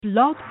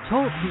Blog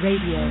Talk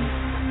Radio.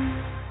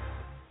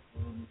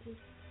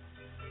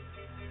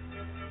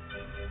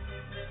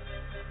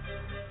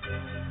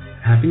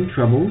 Having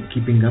trouble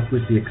keeping up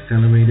with the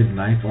accelerated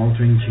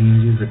life-altering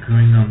changes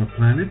occurring on the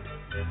planet?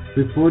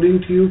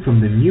 Reporting to you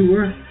from the new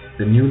Earth,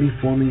 the newly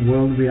forming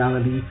world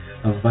reality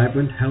of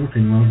vibrant health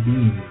and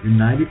well-being,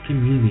 united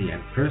community,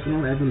 and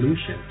personal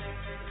evolution.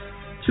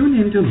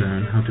 Tune in to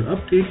learn how to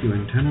update your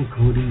internal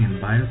coding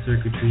and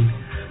biocircuitry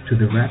to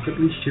the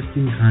rapidly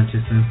shifting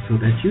consciousness so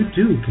that you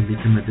too can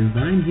become a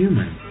divine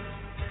human.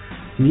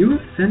 New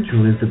Earth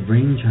Central is the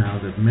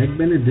brainchild of Meg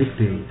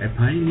Benedicte, a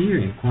pioneer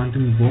in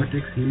quantum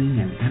vortex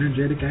healing and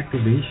energetic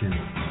activation.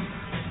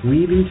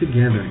 Weaving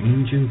together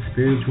ancient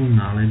spiritual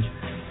knowledge,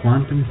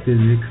 quantum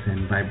physics,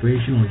 and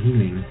vibrational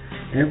healing,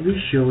 every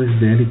show is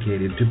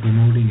dedicated to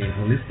promoting a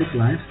holistic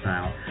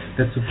lifestyle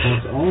that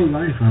supports all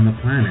life on the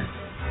planet.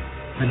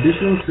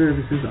 Additional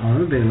services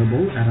are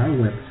available at our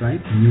website,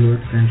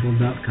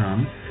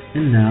 newearthcentral.com.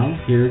 And now,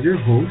 here's your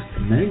host,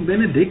 Meg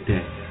Benedicte.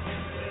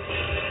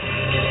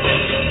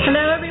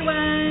 Hello,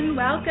 everyone.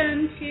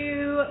 Welcome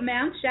to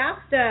Mount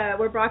Shasta.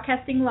 We're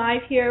broadcasting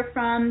live here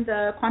from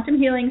the Quantum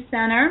Healing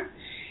Center.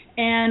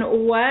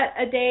 And what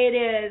a day it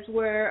is.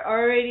 We're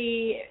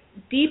already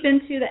deep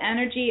into the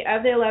energy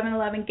of the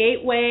 1111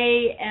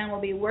 Gateway, and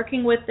we'll be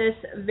working with this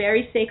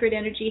very sacred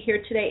energy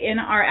here today in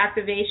our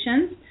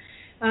activations.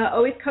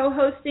 Always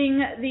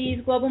co-hosting these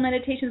global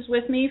meditations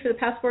with me for the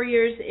past 4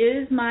 years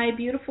is my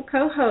beautiful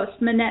co-host,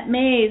 Minette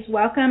Mays.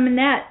 Welcome,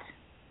 Minette.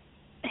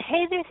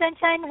 Hey there,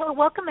 Sunshine. Well,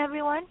 welcome,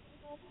 everyone.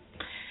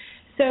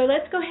 So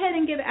let's go ahead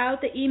and give out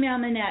the email,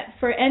 Minette.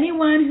 For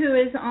anyone who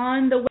is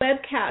on the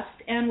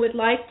webcast and would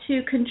like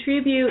to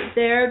contribute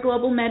their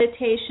global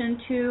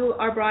meditation to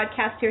our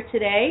broadcast here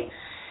today,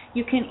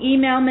 you can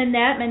email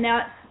Minette.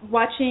 Minette's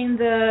watching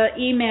the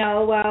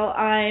email while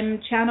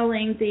I'm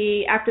channeling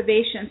the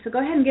activation. So go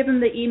ahead and give them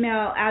the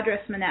email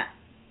address, Minette.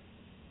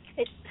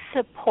 It's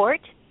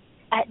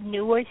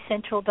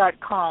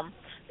support@newearthcentral.com.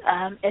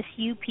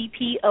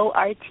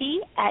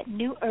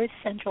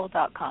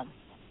 SUPPORT@newearthcentral.com.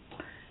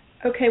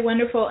 Okay,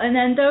 wonderful. And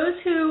then those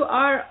who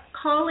are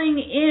calling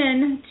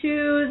in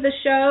to the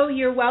show,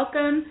 you're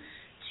welcome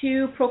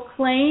to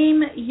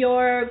proclaim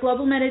your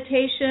global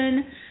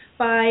meditation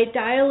by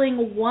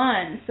dialing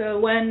 1. So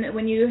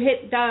when you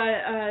hit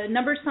the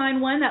number sign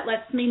 1, that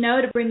lets me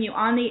know to bring you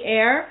on the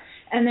air.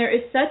 And there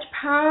is such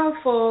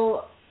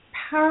powerful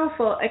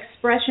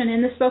expression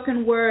in the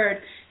spoken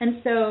word.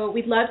 And so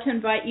we'd love to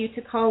invite you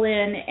to call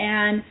in.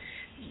 And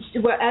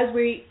as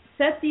we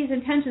set these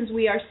intentions,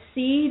 we are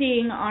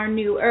seeding our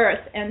new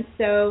earth. And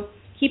so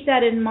keep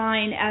that in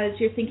mind as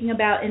you're thinking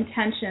about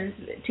intentions,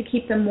 to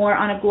keep them more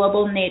on a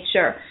global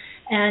nature.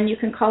 And you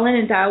can call in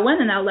and dial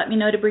 1, and that'll let me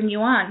know to bring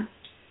you on.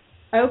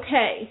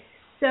 Okay,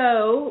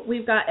 so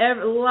we've got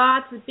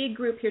lots of big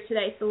group here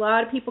today. So a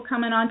lot of people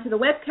coming onto the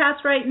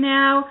webcast right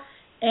now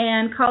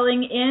and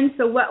calling in.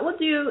 So what we'll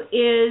do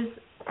is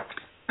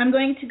I'm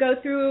going to go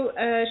through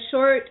a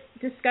short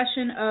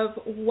discussion of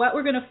what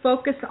we're going to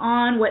focus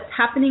on, what's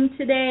happening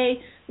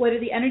today, what are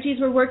the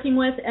energies we're working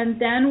with, and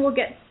then we'll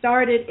get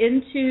started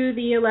into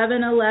the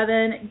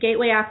 1111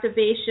 Gateway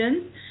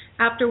activations.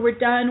 After we're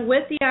done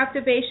with the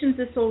activations,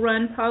 this will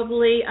run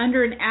probably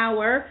under an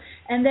hour,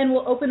 and then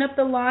we'll open up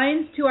the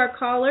lines to our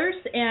callers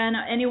and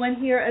anyone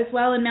here as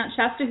well in Mount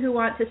Shasta who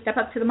wants to step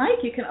up to the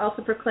mic. You can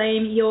also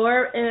proclaim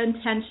your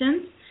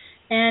intentions.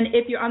 And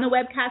if you're on the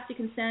webcast, you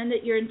can send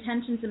your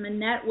intentions, and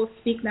Minette will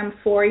speak them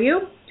for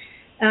you,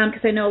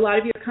 because I know a lot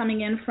of you are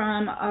coming in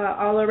from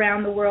all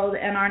around the world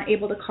and aren't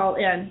able to call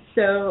in.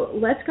 So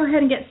let's go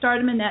ahead and get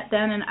started, Minette,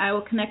 then, and I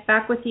will connect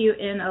back with you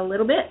in a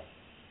little bit.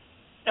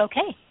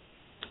 Okay.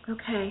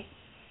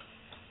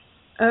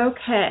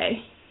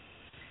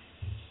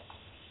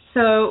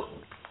 So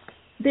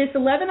this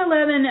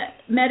 1111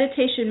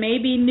 meditation may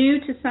be new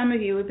to some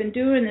of you. We've been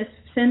doing this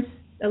since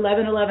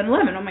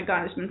 11/11/11. Oh my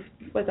God, it's been,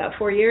 what's that,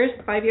 4 years,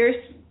 5 years?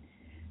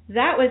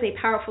 That was a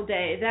powerful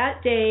day.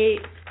 That day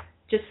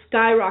just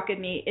skyrocketed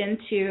me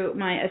into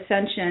my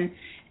ascension.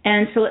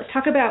 And so let's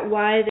talk about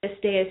why this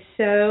day is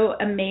so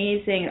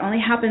amazing. It only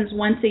happens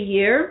once a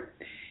year.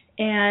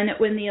 And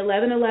when the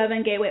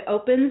 1111 Gateway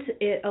opens,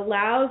 it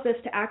allows us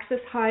to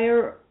access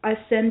higher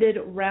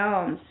ascended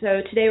realms.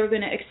 So today we're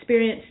going to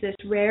experience this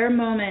rare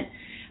moment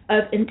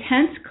of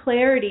intense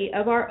clarity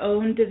of our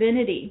own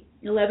divinity.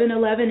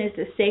 1111 is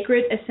the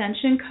sacred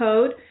ascension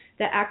code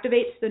that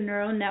activates the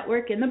neural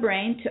network in the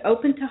brain to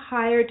open to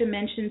higher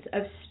dimensions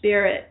of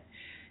spirit.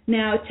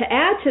 Now, to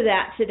add to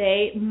that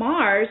today,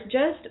 Mars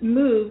just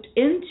moved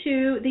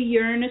into the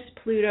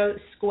Uranus-Pluto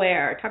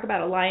square. Talk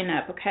about a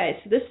lineup. Okay,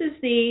 so this is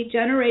the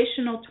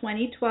generational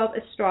 2012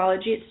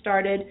 astrology. It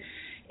started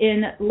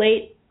in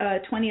late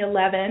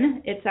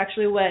 2011. It's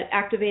actually what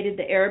activated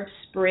the Arab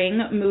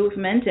Spring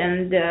movement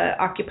and the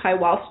Occupy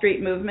Wall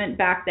Street movement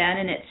back then,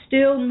 and it's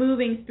still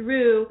moving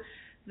through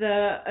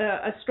the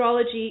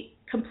astrology,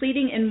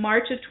 completing in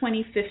March of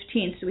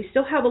 2015. So we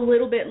still have a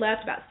little bit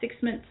left, about 6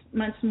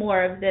 months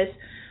more of this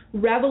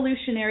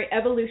revolutionary,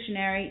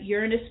 evolutionary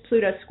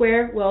Uranus-Pluto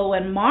square. Well,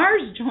 when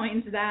Mars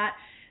joins that,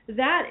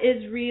 that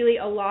is really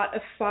a lot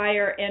of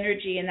fire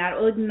energy, and that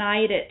will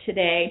ignite it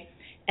today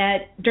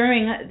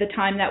during the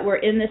time that we're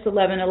in this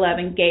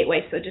 1111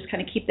 gateway. So just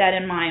kind of keep that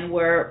in mind.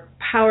 We're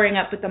powering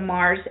up with the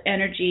Mars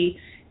energy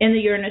in the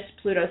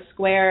Uranus-Pluto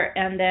square,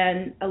 and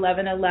then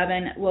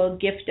 1111 will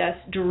gift us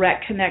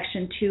direct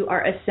connection to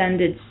our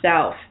ascended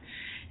self.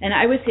 And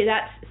I would say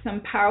that's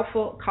some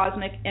powerful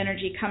cosmic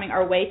energy coming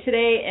our way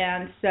today,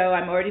 and so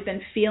I've already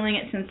been feeling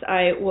it since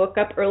I woke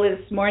up early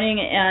this morning,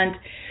 and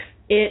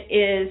it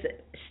is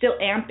still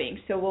amping.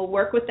 So we'll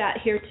work with that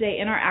here today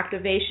in our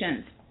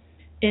activations.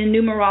 In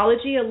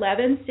numerology,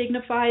 11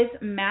 signifies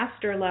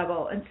master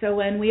level, and so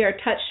when we are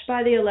touched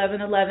by the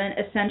 1111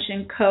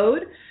 Ascension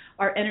code,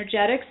 our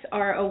energetics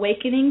are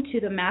awakening to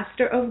the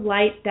master of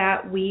light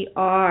that we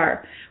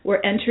are.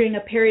 We're entering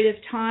a period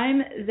of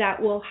time that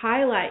will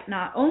highlight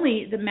not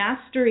only the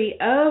mastery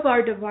of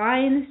our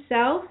divine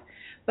self,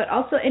 but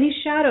also any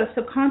shadow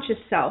subconscious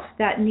self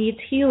that needs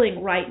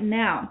healing right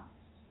now.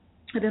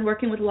 I've been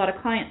working with a lot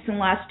of clients in the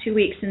last 2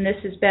 weeks, and this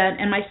has been,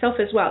 and myself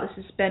as well,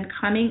 this has been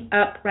coming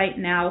up right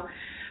now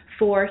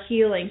for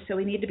healing. So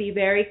we need to be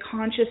very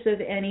conscious of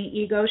any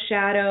ego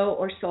shadow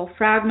or soul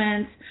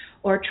fragments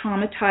or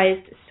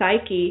traumatized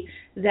psyche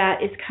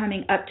that is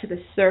coming up to the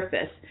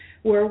surface.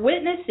 We're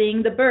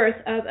witnessing the birth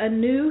of a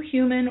new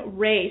human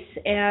race,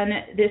 and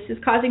this is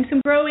causing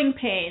some growing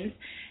pains.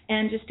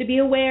 And just to be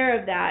aware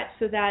of that,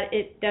 so that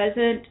it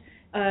doesn't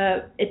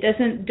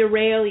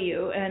derail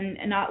you,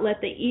 and not let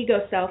the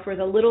ego self or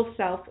the little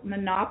self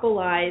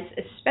monopolize,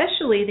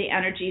 especially the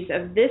energies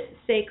of this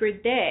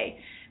sacred day.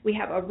 We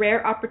have a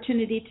rare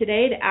opportunity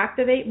today to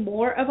activate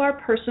more of our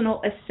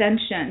personal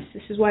ascensions.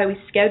 This is why we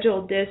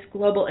scheduled this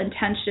global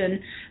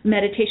intention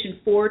meditation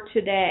for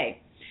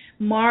today.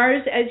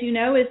 Mars, as you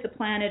know, is the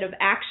planet of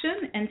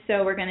action, and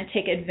so we're going to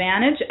take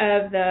advantage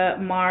of the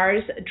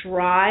Mars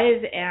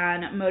drive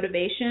and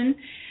motivation,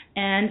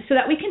 and so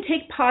that we can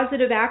take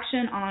positive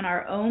action on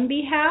our own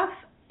behalf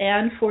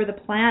and for the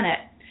planet.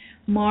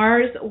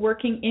 Mars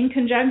working in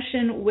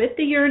conjunction with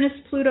the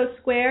Uranus-Pluto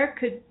square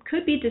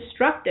could be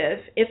destructive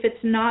if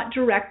it's not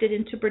directed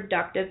into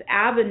productive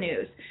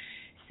avenues.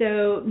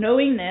 So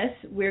knowing this,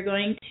 we're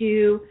going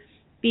to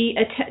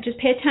just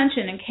pay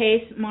attention in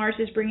case Mars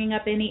is bringing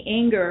up any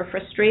anger or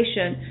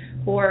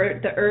frustration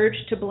or the urge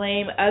to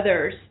blame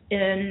others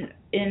in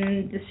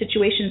the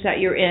situations that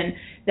you're in.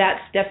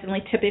 That's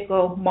definitely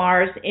typical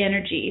Mars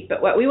energy.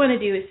 But what we want to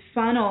do is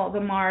funnel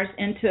the Mars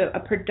into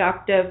a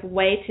productive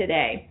way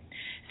today.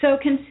 So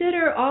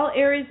consider all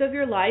areas of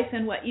your life,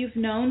 and what you've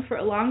known for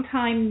a long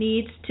time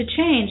needs to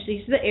change.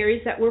 These are the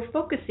areas that we're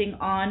focusing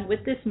on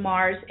with this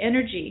Mars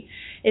energy.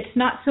 It's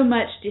not so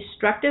much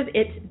destructive,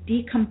 it's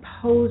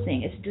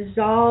decomposing, it's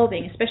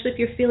dissolving, especially if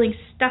you're feeling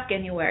stuck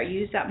anywhere.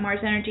 Use that Mars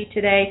energy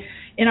today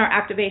in our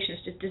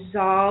activations, just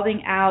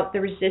dissolving out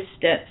the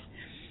resistance.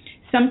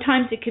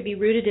 Sometimes it could be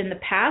rooted in the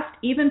past,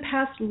 even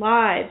past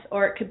lives,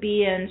 or it could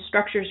be in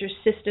structures or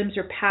systems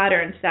or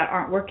patterns that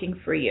aren't working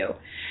for you.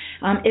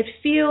 It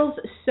feels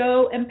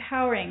so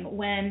empowering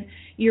when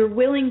you're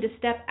willing to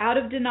step out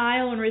of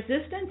denial and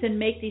resistance and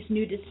make these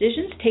new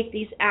decisions, take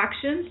these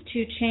actions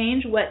to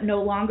change what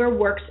no longer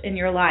works in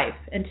your life.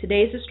 And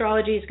today's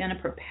astrology is going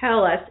to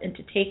propel us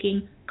into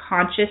taking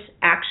conscious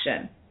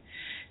action.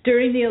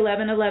 During the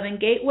 1111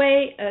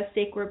 gateway, a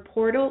sacred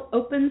portal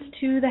opens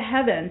to the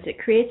heavens. It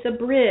creates a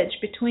bridge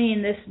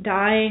between this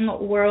dying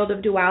world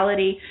of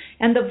duality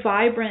and the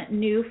vibrant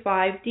new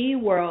 5D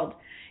world.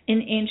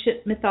 In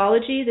ancient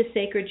mythology, the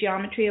sacred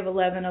geometry of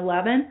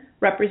 1111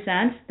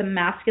 represents the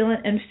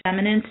masculine and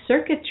feminine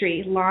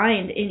circuitry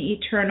lined in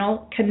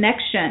eternal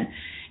connection.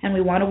 And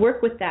we want to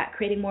work with that,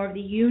 creating more of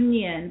the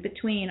union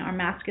between our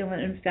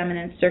masculine and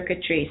feminine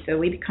circuitry so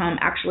we become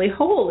actually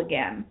whole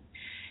again.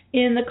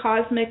 In the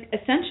Cosmic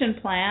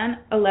Ascension Plan,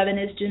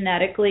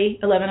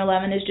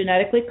 1111 is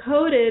genetically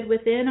coded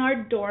within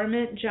our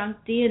dormant junk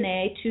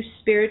DNA to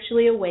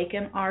spiritually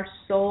awaken our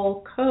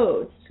soul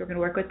codes. So we're going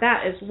to work with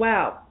that as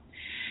well.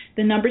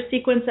 The number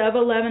sequence of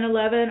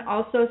 1111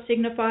 also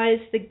signifies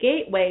the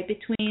gateway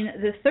between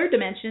the third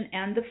dimension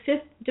and the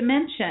fifth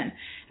dimension.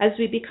 As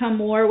we become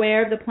more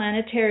aware of the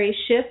planetary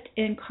shift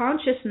in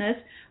consciousness,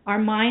 our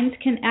minds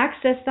can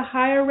access the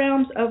higher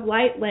realms of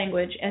light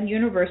language and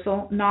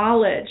universal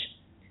knowledge.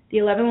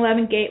 The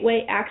 1111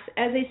 gateway acts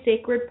as a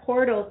sacred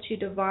portal to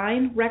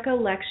divine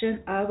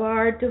recollection of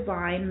our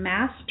divine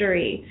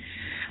mastery.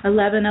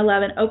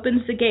 1111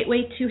 opens the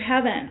gateway to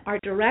heaven, our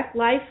direct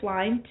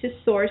lifeline to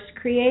Source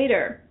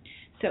Creator.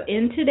 So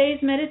in today's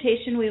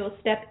meditation, we will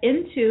step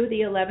into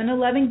the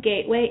 1111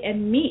 gateway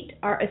and meet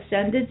our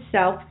ascended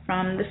self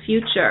from the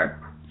future.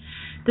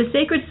 The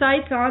sacred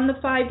sites on the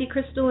 5D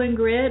crystalline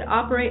grid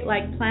operate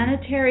like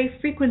planetary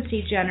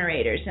frequency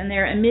generators, and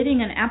they're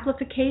emitting an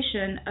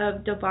amplification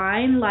of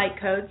divine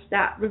light codes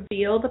that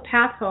reveal the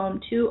path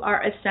home to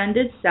our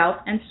ascended self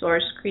and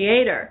Source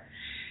Creator.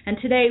 And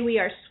today we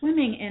are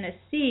swimming in a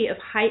sea of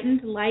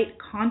heightened light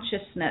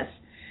consciousness.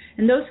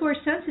 And those who are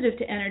sensitive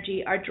to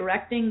energy are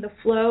directing the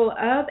flow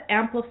of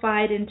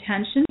amplified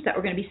intentions that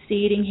we're going to be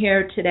seeding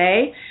here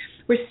today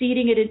We're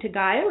seeding it into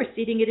Gaia. We're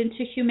seeding it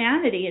into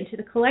humanity, into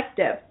the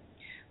collective.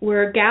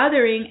 We're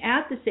gathering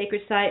at the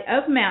sacred site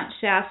of Mount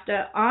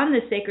Shasta on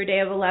the sacred day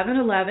of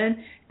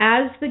 11/11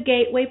 as the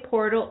gateway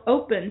portal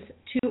opens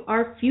to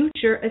our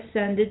future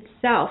ascended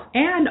self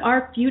and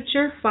our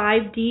future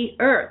 5D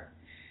Earth.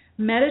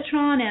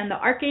 Metatron and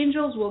the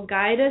archangels will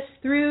guide us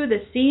through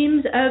the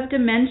seams of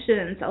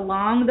dimensions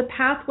along the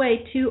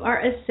pathway to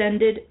our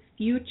ascended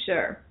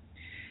future.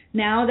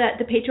 Now that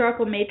the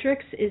patriarchal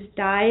matrix is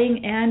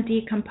dying and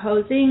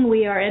decomposing,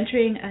 we are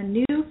entering a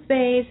new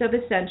phase of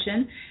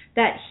ascension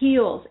that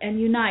heals and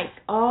unites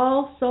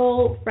all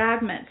soul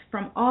fragments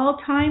from all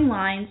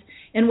timelines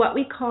in what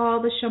we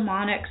call the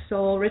shamanic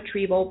soul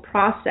retrieval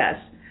process.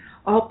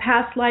 All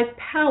past life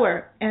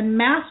power and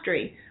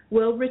mastery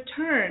will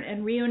return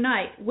and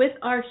reunite with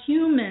our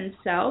human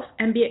self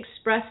and be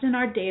expressed in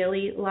our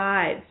daily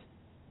lives.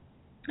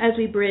 As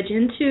we bridge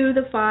into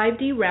the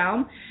 5D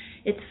realm,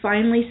 it's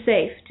finally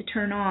safe to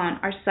turn on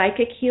our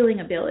psychic healing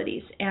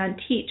abilities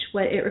and teach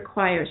what it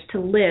requires to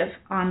live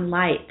on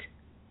light.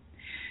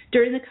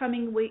 During the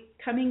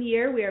coming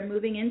year, we are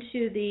moving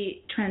into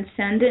the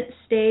transcendent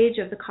stage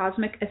of the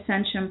Cosmic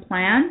Ascension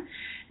Plan.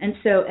 And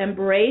so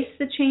embrace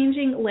the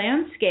changing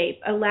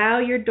landscape. Allow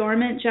your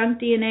dormant junk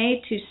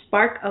DNA to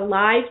spark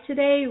alive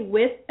today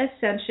with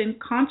Ascension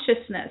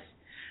consciousness.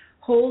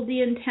 Hold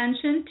the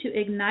intention to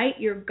ignite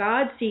your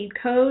God seed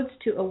codes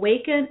to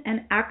awaken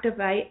and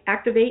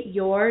activate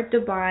your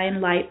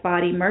divine light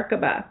body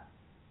Merkaba.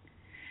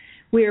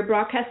 We are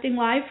broadcasting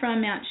live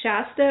from Mount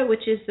Shasta,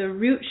 which is the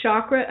root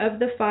chakra of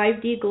the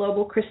 5D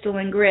global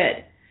crystalline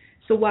grid.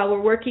 So while we're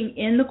working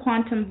in the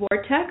quantum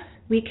vortex,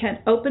 we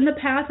can open the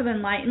path of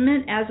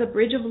enlightenment as a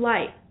bridge of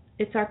light.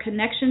 It's our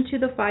connection to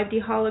the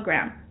 5D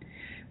hologram.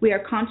 We are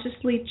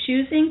consciously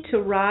choosing to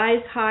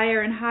rise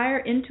higher and higher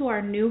into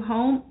our new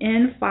home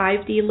in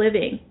 5D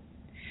living.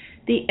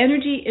 The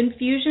energy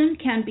infusion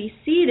can be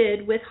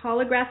seeded with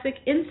holographic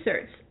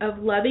inserts of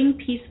loving,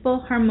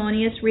 peaceful,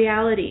 harmonious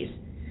realities.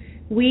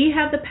 We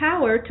have the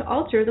power to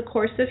alter the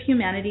course of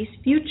humanity's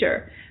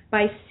future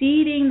by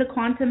seeding the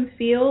quantum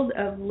field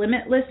of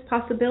limitless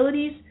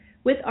possibilities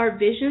with our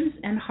visions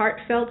and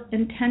heartfelt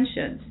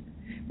intentions.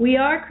 We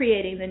are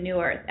creating the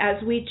new earth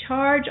as we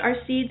charge our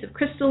seeds of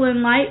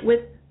crystalline light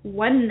with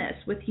oneness,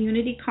 with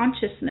unity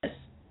consciousness.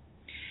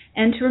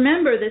 And to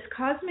remember, this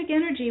cosmic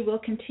energy will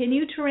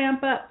continue to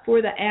ramp up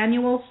for the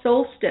annual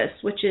solstice,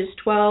 which is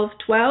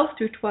 12/12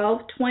 through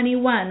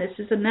 12/21. This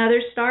is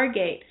another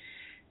stargate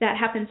that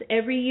happens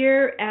every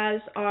year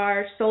as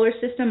our solar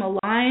system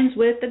aligns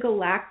with the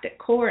galactic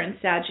core in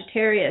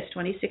Sagittarius,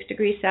 26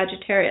 degrees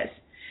Sagittarius.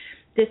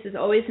 This is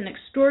always an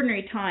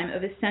extraordinary time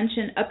of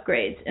ascension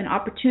upgrades and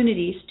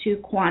opportunities to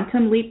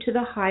quantum leap to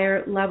the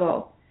higher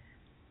level.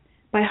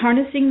 By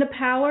harnessing the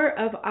power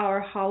of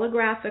our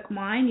holographic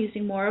mind,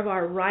 using more of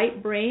our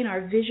right brain, our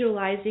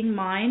visualizing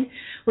mind,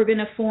 we're going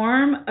to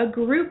form a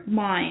group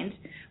mind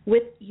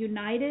with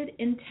united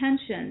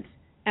intentions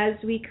as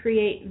we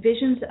create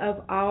visions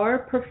of our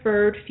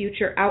preferred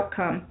future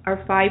outcome,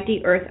 our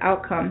 5D Earth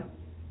outcome.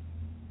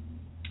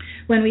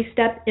 When we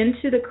step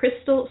into the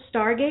crystal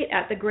stargate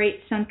at the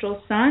great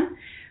central sun,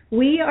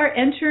 we are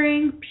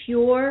entering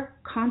pure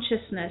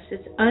consciousness.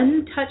 It's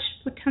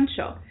untouched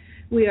potential.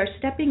 We are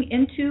stepping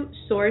into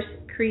Source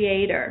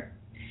Creator.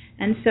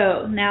 And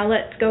so now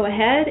let's go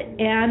ahead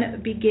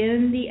and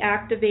begin the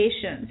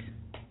activations.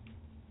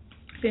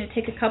 I'm going to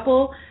take a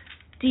couple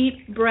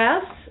deep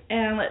breaths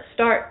and let's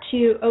start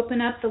to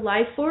open up the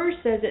life force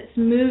as it's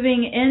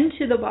moving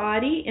into the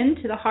body,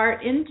 into the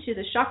heart, into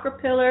the chakra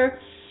pillar.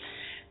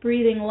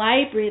 Breathing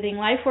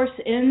life force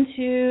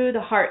into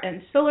the heart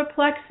and solar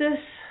plexus,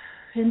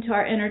 into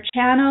our inner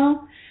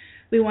channel.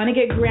 We want to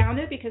get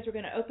grounded because we're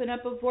going to open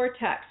up a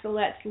vortex. So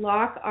let's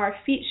lock our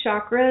feet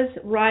chakras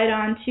right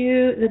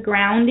onto the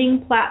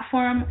grounding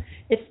platform.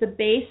 It's the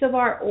base of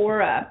our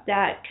aura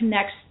that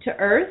connects to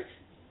Earth.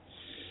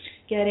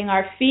 Getting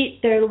our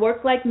feet, they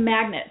work like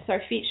magnets,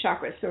 our feet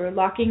chakras. So we're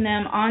locking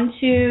them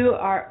onto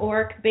our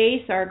auric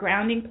base, our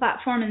grounding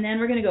platform, and then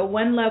we're going to go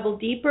one level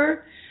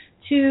deeper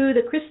to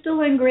the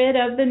crystalline grid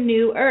of the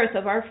new Earth,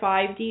 of our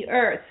 5D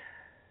Earth.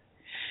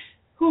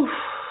 Whew.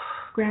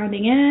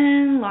 Grounding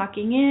in,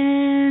 locking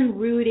in,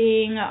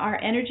 rooting our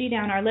energy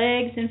down our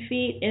legs and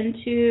feet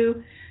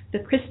into the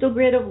crystal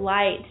grid of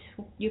light.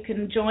 You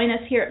can join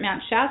us here at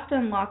Mount Shasta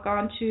and lock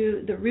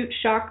onto the root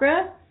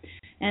chakra.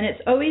 And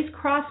it's always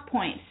cross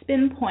points,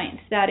 spin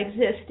points that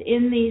exist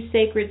in these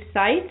sacred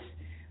sites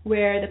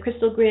where the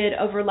crystal grid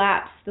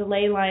overlaps the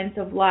ley lines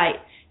of light.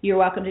 You're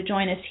welcome to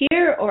join us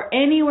here or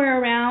anywhere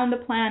around the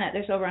planet.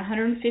 There's over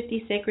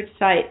 150 sacred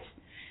sites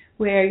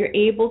where you're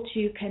able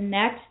to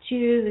connect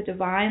to the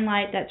divine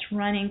light that's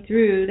running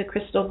through the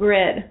crystal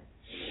grid.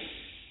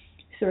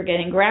 So we're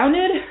getting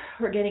grounded,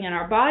 we're getting in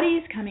our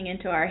bodies, coming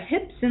into our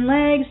hips and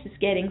legs, just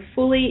getting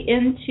fully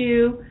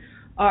into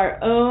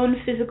our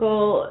own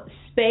physical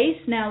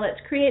space. Now let's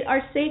create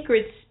our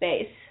sacred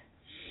space.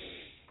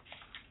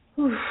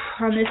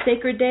 On this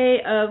sacred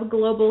day of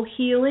global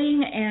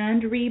healing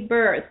and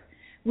rebirth,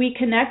 We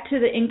connect to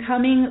the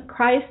incoming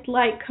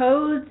Christ-like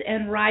codes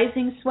and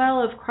rising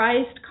swell of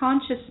Christ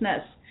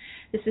consciousness.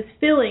 This is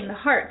filling the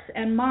hearts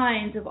and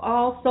minds of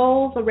all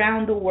souls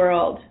around the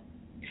world.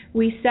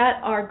 We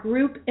set our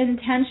group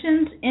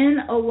intentions in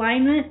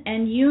alignment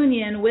and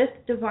union with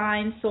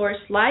divine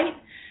source light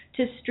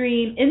to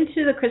stream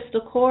into the crystal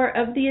core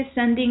of the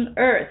ascending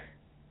earth.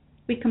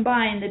 We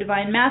combine the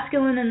divine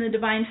masculine and the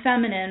divine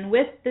feminine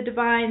with the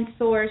divine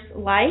source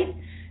light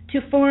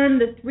to form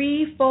the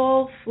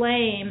threefold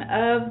flame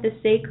of the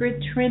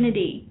sacred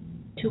Trinity,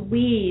 to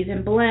weave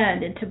and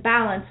blend into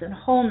balance and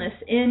wholeness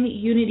in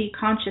unity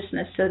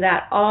consciousness so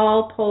that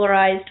all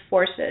polarized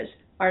forces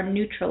are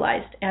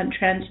neutralized and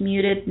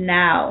transmuted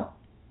now.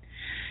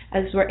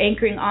 As we're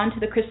anchoring onto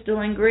the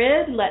crystalline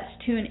grid, let's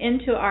tune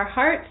into our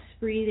hearts,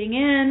 breathing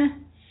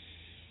in,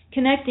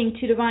 connecting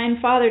to Divine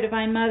Father,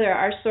 Divine Mother,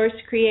 our Source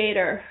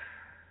Creator.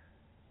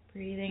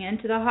 Breathing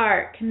into the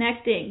heart,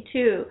 connecting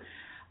to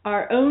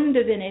our own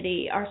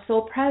divinity, our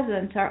soul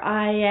presence, our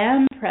I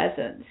Am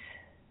presence.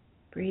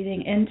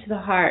 Breathing into the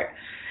heart,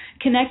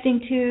 connecting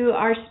to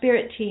our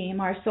spirit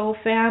team, our soul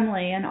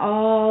family, and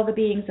all the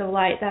beings of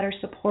light that are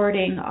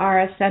supporting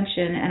our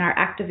ascension and our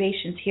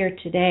activations here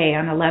today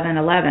on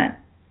 11/11.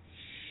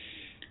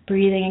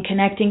 Breathing and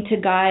connecting to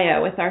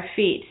Gaia with our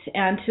feet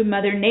and to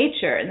Mother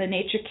Nature and the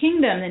Nature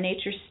Kingdom, the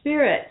Nature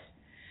Spirits,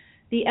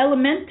 the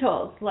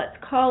elementals. Let's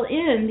call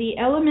in the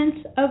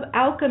elements of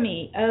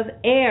alchemy, of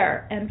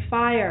air and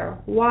fire,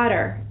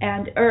 water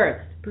and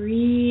earth.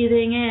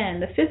 Breathing in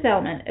the fifth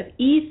element of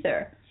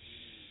ether.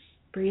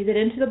 Breathe it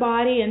into the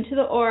body, into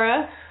the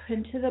aura,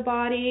 into the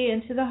body,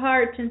 into the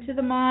heart, into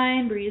the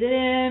mind. Breathe it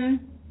in.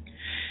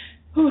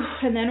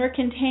 And then we're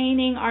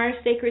containing our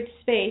sacred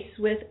space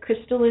with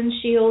crystalline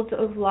shields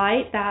of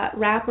light that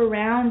wrap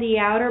around the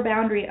outer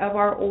boundary of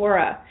our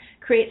aura.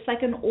 Creates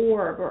like an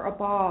orb or a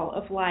ball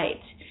of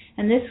light.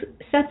 And this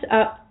sets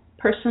up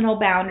personal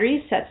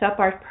boundaries, sets up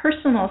our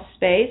personal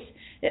space.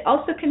 It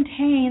also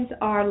contains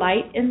our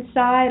light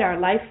inside, our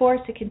life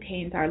force. It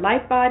contains our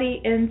light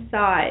body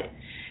inside.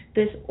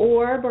 This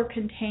orb or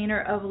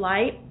container of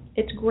light,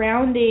 it's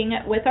grounding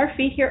with our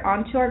feet here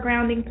onto our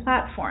grounding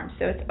platform.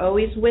 So it's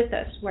always with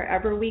us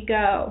wherever we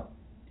go.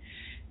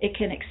 It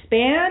can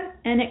expand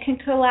and it can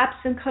collapse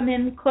and come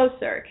in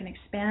closer. It can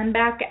expand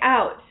back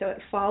out. So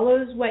it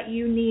follows what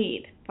you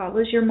need,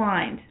 follows your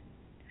mind.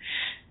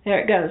 There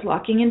it goes,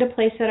 locking into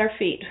place at our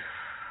feet.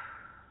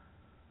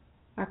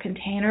 Our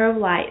container of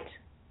light.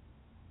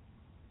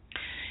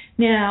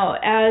 Now,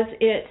 as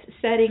it's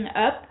setting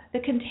up the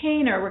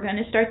container, we're going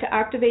to start to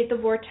activate the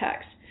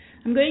vortex.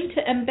 I'm going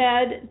to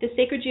embed the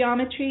sacred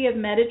geometry of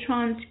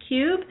Metatron's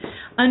cube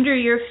under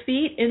your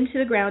feet into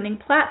the grounding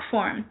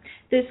platform.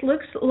 This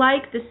looks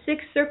like the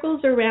 6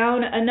 circles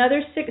around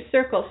another 6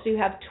 circles. So you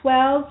have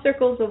 12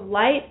 circles of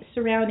light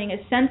surrounding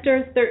a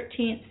center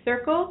 13th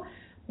circle.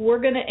 We're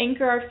going to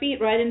anchor our feet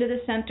right into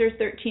the center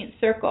 13th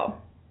circle.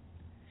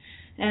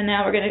 And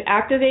now we're going to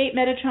activate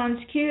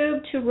Metatron's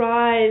cube to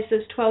rise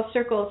those 12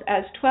 circles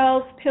as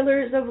 12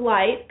 pillars of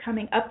light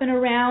coming up and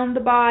around the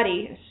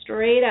body,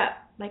 straight up,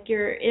 like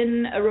you're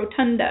in a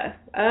rotunda.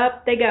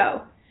 Up they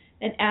go.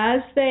 And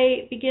as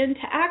they begin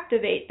to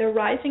activate, they're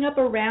rising up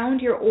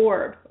around your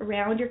orb,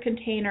 around your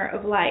container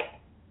of light.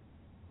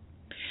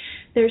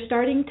 They're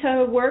starting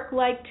to work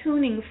like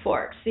tuning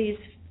forks, these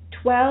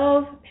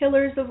 12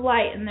 pillars of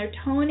light, and they're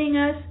toning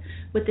us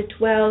with the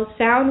 12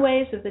 sound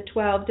waves of the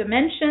 12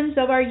 dimensions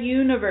of our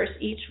universe.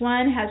 Each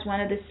one has one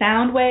of the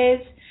sound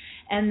waves,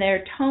 and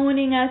they're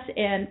toning us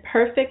in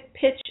perfect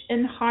pitch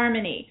and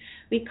harmony.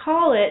 We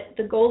call it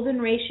the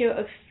golden ratio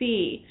of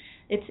Phi.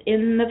 It's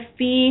in the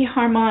Phi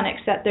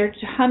harmonics that they're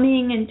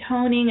humming and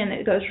toning, and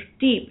it goes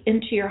deep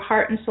into your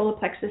heart and solar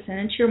plexus and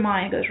into your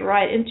mind. It goes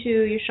right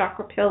into your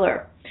chakra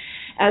pillar.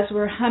 As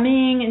we're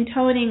humming and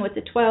toning with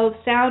the 12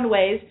 sound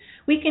waves,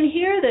 we can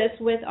hear this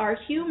with our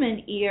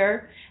human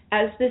ear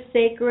as the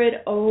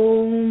sacred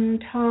Om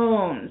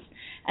tones.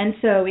 And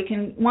so we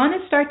can want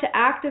to start to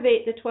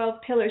activate the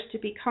 12 pillars to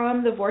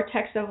become the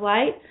vortex of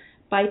light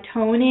by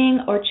toning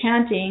or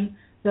chanting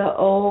the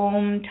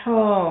Om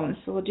tones.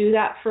 So we'll do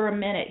that for a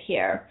minute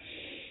here.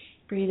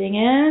 Breathing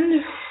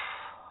in.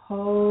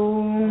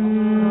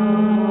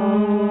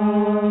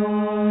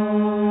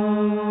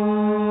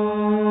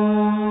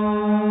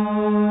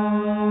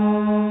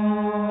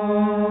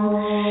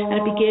 And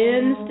it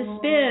begins to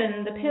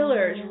spin the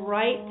pillars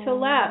right to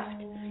left.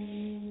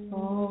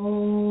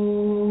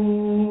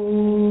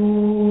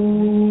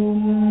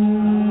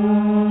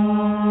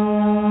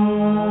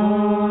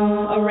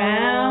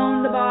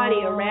 Around the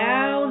body,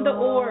 around the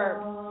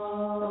orb.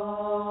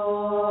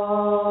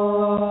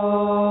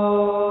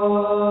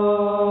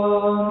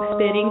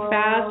 Spinning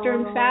faster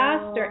and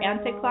faster.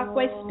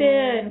 Anti-clockwise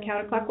spin,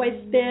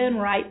 counterclockwise spin,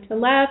 right to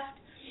left.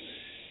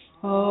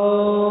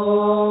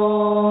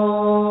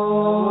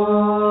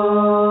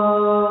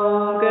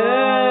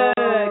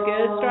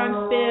 Good strong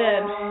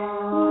spin.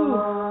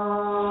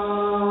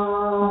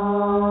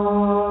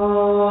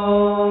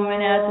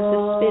 And as this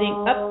is spinning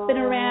up and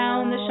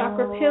around the chakra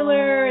chakra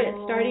pillar. It's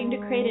starting to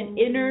create an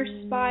inner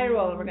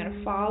spiral. And we're going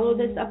to follow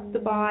this up the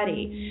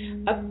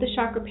body, up the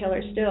chakra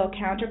pillar, still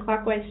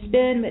counterclockwise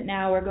spin, but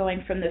now we're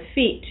going from the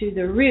feet to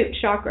the root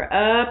chakra,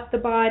 up the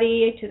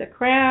body to the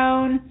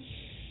crown,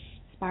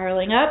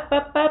 spiraling up,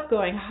 up, up,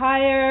 going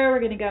higher. We're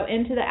going to go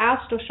into the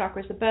astral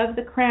chakras above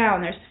the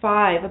crown. There's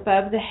 5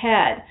 above the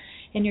head.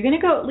 And you're going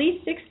to go at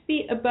least 6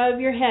 feet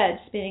above your head,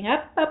 spinning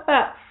up, up,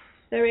 up.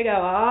 There we go,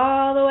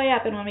 all the way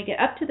up. And when we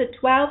get up to the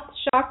 12th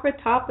chakra,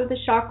 top of the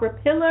chakra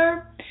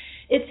pillar,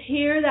 it's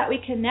here that we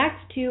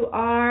connect to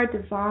our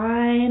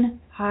divine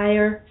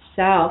higher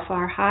self.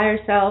 Our higher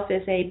self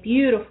is a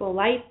beautiful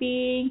light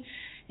being.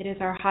 It is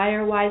our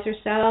higher, wiser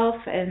self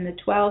in the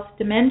 12th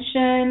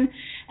dimension.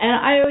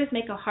 And I always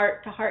make a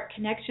heart-to-heart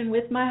connection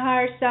with my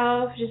higher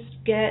self.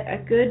 Just get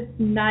a good,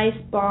 nice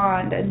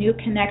bond, a new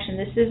connection.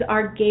 This is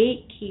our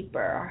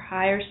gatekeeper, our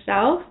higher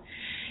self.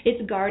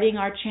 It's guarding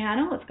our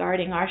channel. It's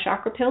guarding our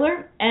chakra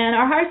pillar. And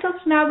our higher self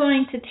is now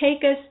going to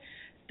take us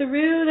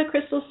through the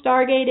crystal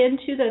stargate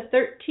into the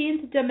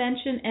 13th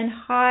dimension and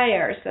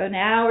higher. So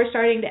now we're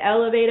starting to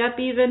elevate up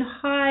even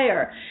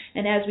higher.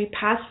 And as we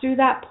pass through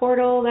that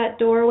portal, that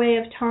doorway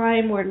of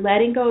time, we're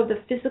letting go of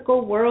the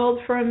physical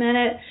world for a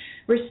minute.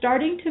 We're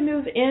starting to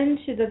move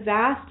into the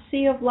vast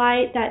sea of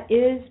light that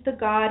is the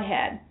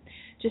Godhead.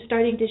 Just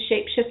starting to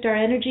shape-shift our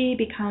energy,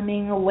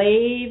 becoming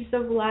waves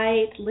of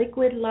light,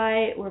 liquid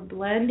light. We're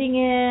blending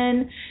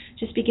in,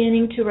 just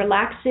beginning to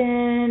relax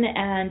in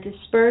and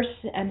disperse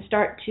and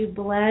start to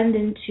blend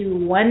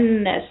into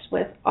oneness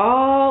with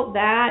all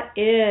that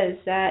is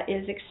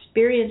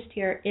experienced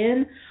here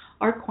in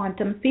our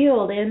quantum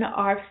field, in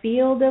our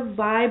field of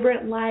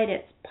vibrant light.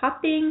 It's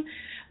popping,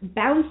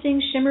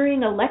 bouncing,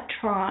 shimmering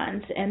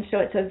electrons, and so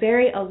it's a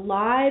very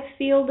alive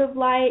field of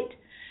light.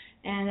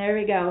 And there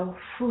we go.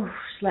 Whew.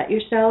 Let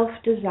yourself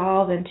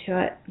dissolve into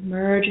it.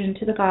 Merge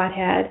into the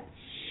Godhead.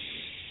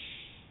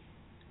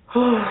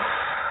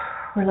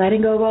 We're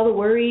letting go of all the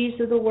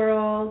worries of the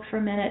world for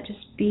a minute.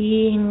 Just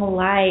being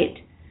light.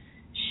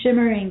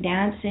 Shimmering,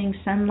 dancing,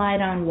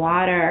 sunlight on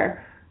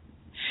water.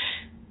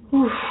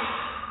 Whew.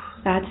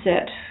 That's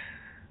it.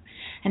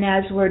 And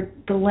as we're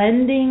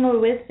blending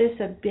with this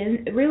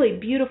really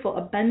beautiful,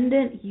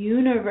 abundant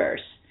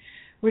universe,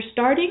 we're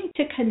starting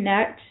to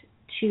connect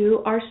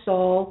to our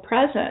soul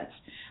presence.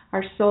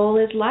 Our soul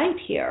is light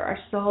here. Our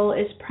soul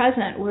is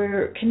present.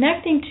 We're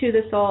connecting to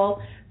the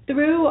soul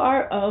through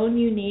our own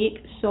unique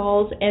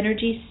soul's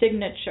energy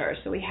signature.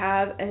 So we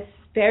have a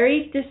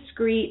very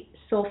discrete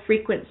soul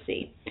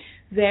frequency,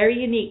 very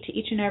unique to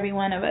each and every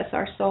one of us,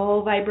 our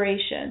soul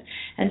vibration.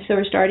 And so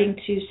we're starting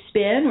to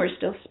spin. We're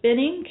still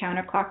spinning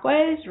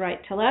counterclockwise, right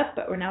to left,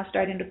 but we're now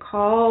starting to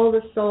call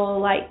the soul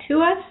light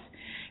to us.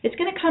 It's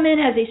going to come in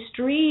as a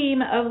stream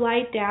of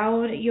light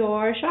down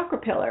your chakra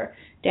pillar,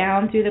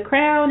 down through the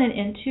crown and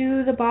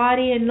into the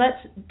body, and let's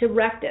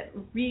direct it,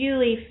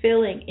 really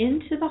filling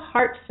into the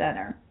heart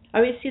center. I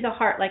always see the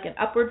heart like an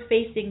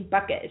upward-facing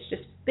bucket. It's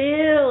just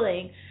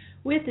filling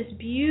with this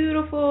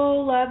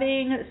beautiful,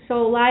 loving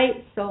soul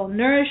light, soul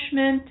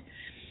nourishment,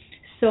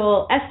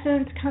 soul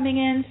essence coming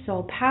in,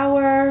 soul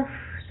power,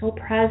 soul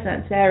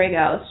presence. There we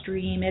go.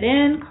 Stream it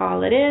in,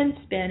 call it in,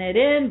 spin it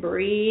in,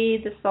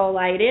 breathe the soul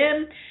light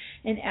in.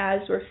 And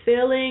as we're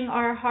filling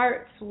our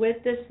hearts with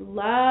this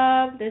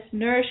love, this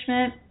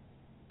nourishment,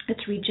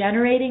 it's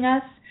regenerating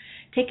us.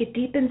 Take it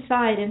deep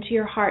inside into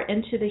your heart,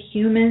 into the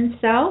human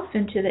self,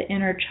 into the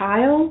inner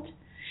child,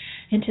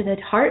 into the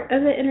heart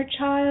of the inner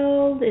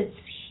child. It's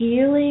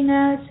healing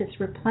us. It's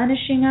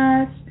replenishing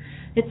us.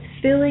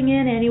 It's filling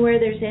in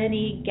anywhere there's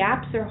any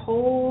gaps or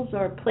holes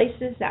or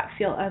places that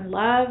feel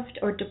unloved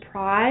or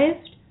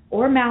deprived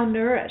or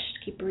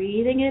malnourished. Keep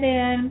breathing it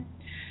in.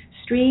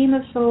 Stream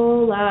of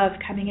soul love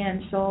coming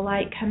in, soul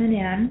light coming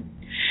in.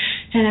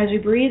 And as we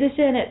breathe this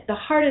in, the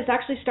heart is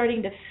actually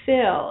starting to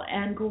fill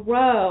and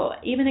grow,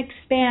 even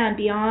expand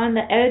beyond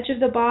the edge of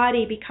the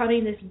body,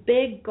 becoming this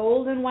big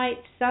golden white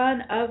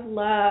sun of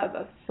love,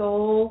 of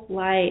soul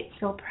light,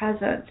 soul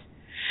presence.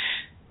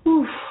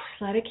 Whew,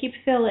 let it keep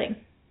filling.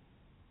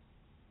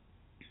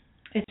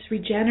 It's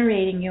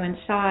regenerating you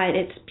inside.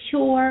 It's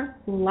pure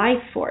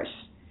life force.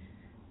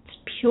 It's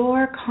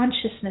pure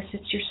consciousness.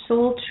 It's your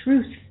soul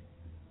truth.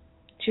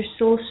 It's your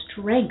soul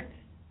strength.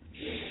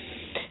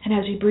 And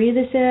as we breathe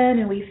this in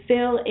and we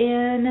fill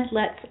in,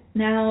 let's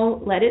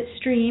now let it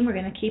stream. We're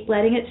going to keep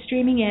letting it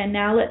streaming in.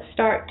 Now let's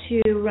start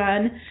to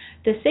run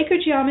the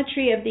sacred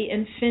geometry of the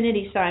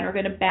infinity sign. We're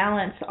going to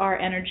balance our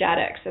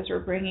energetics as we're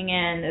bringing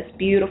in this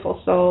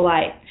beautiful soul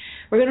light.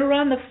 We're going to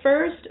run the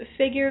first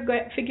figure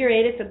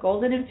eight. It's a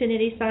golden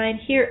infinity sign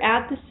here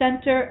at the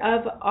center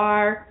of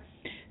our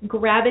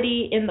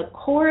gravity in the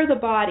core of the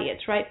body.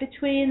 It's right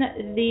between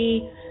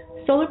the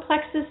solar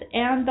plexus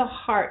and the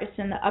heart. It's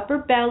in the upper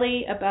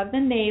belly above the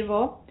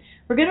navel.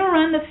 We're going to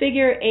run the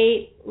figure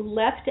eight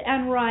left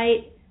and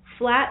right,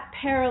 flat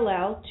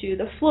parallel to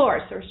the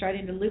floor. So we're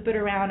starting to loop it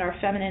around our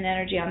feminine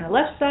energy on the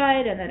left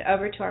side and then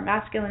over to our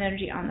masculine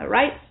energy on the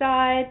right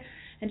side,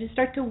 and just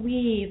start to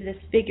weave this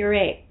figure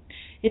eight.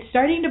 It's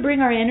starting to bring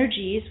our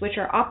energies, which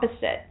are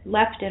opposite,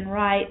 left and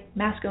right,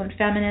 masculine,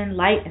 feminine,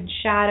 light and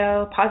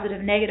shadow,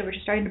 positive, negative. We're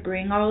just starting to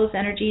bring all those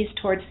energies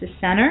towards the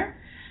center.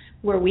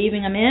 We're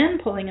weaving them in,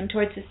 pulling them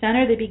towards the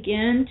center. They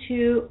begin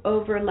to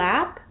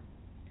overlap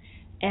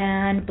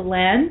and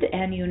blend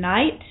and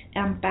unite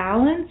and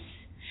balance.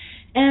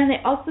 And they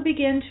also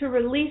begin to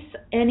release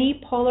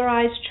any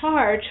polarized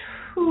charge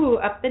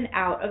up and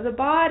out of the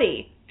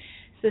body.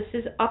 So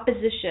this is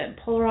opposition,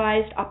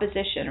 polarized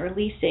opposition,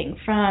 releasing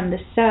from the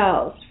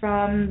cells,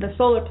 from the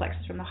solar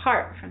plexus, from the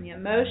heart, from the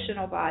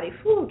emotional body.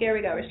 There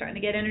we go. We're starting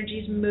to get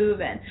energies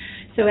moving.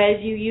 So as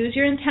you use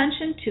your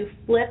intention to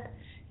flip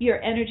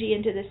your energy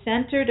into the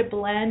center, to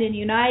blend and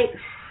unite,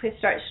 it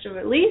starts to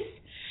release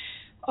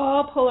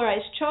all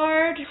polarized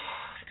charge,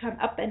 come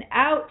up and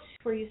out.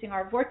 We're using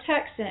our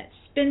vortex, and it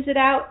spins it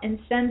out and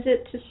sends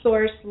it to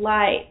source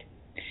light.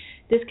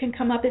 This can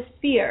come up as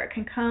fear, it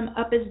can come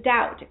up as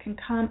doubt, it can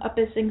come up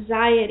as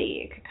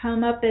anxiety, it can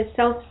come up as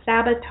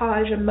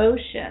self-sabotage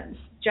emotions,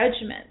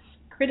 judgments,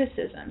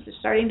 criticisms. We're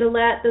starting to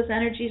let those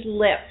energies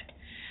lift.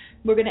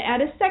 We're going to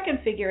add a second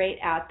figure 8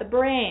 at the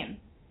brain.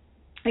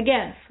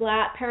 Again,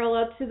 flat,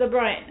 parallel to the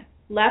brain,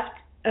 left,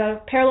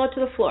 parallel to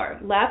the floor,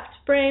 left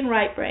brain,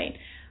 right brain,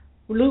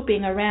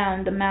 looping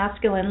around the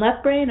masculine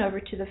left brain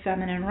over to the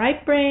feminine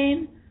right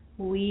brain,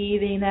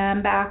 weaving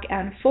them back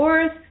and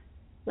forth.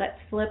 Let's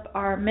flip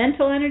our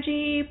mental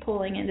energy,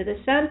 pulling into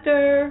the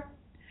center.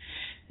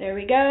 There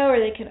we go, where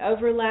they can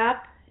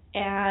overlap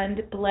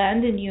and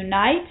blend and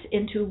unite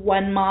into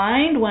one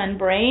mind, one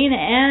brain,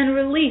 and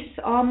release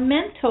all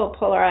mental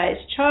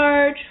polarized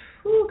charge.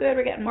 Good,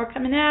 we're getting more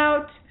coming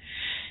out.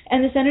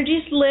 And this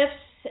energy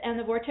lifts, and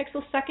the vortex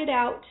will suck it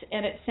out,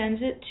 and it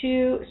sends it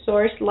to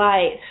source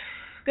light.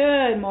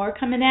 Good, more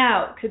coming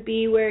out. Could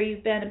be where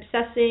you've been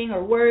obsessing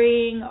or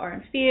worrying or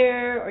in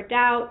fear or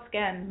doubts.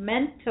 Again,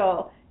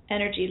 mental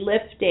energy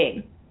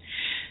lifting.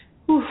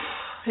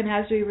 And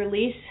as we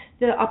release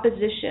the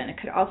opposition, it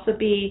could also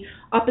be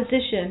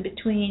opposition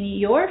between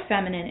your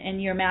feminine and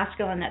your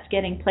masculine that's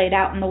getting played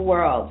out in the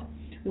world.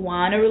 We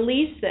want to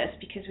release this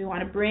because we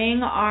want to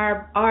bring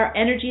our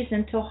energies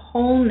into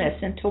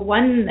wholeness, into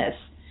oneness,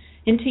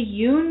 into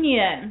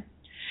union.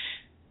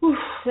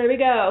 There we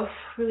go.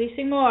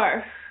 Releasing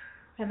more.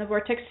 And the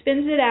vortex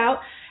spins it out.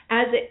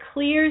 As it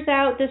clears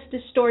out this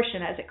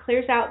distortion, as it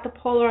clears out the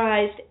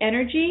polarized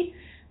energy,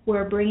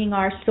 we're bringing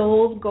our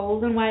soul's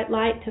golden white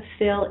light to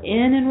fill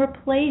in and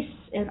replace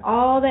in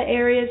all the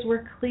areas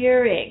we're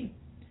clearing.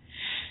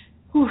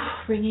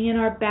 Bringing in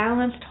our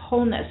balanced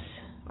wholeness,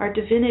 our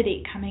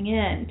divinity coming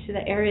in to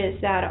the areas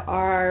that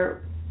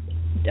are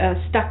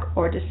stuck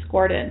or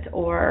discordant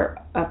or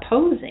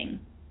opposing.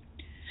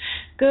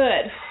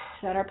 Good,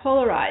 that are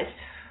polarized.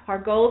 Our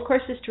goal, of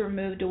course, is to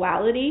remove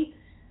duality,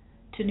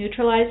 to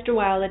neutralize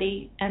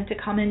duality, and to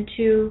come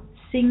into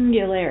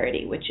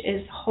singularity, which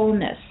is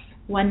wholeness,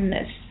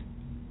 oneness,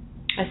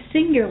 a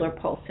singular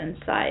pulse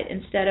inside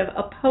instead of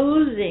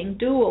opposing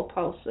dual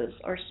pulses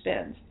or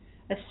spins,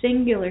 a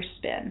singular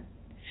spin.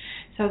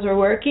 So as we're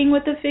working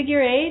with the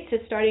figure 8,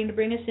 it's starting to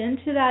bring us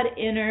into that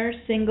inner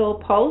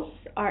single pulse,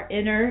 our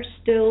inner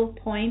still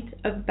point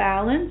of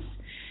balance.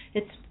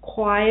 It's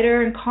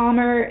quieter and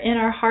calmer in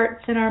our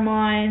hearts and our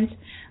minds.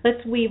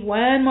 Let's weave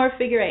one more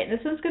figure 8. And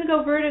this one's going to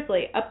go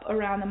vertically up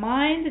around the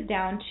mind,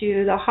 down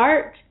to the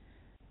heart,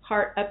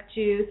 heart up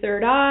to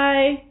third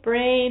eye,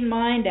 brain,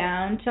 mind,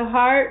 down to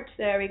heart.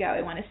 There we go.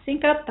 We want to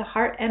sync up the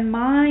heart and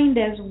mind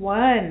as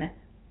one,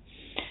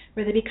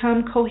 where they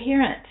become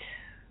coherent,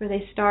 where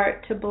they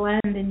start to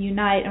blend and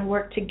unite and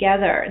work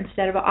together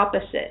instead of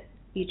opposite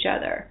each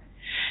other.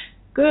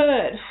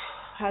 Good.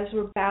 As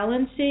we're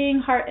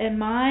balancing heart and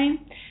mind,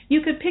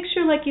 you could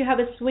picture like you have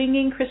a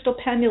swinging crystal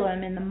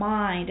pendulum in the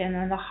mind and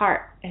in the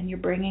heart, and you're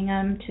bringing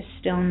them to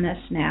stillness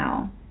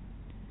now.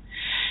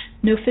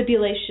 No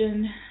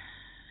fibrillation,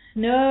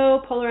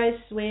 no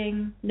polarized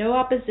swing, no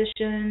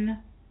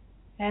opposition,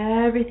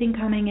 everything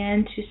coming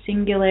into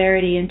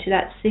singularity, into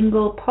that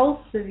single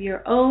pulse of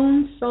your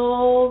own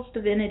soul's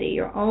divinity,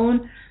 your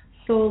own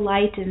soul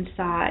light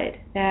inside.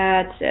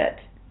 That's it.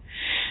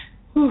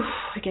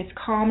 It gets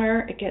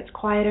calmer, it gets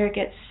quieter, it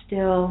gets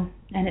still,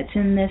 and it's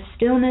in this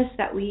stillness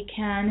that we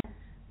can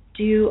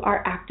do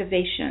our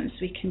activations,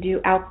 we can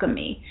do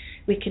alchemy,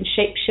 we can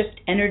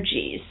shape-shift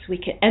energies, we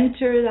can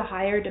enter the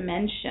higher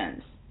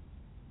dimensions.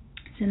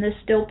 It's in this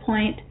still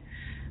point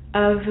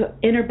of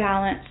inner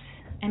balance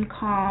and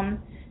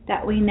calm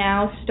that we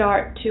now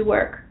start to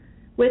work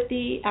with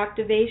the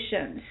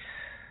activations.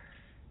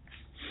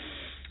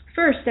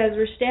 First, as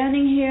we're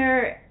standing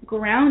here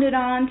grounded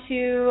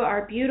onto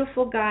our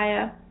beautiful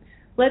Gaia,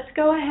 let's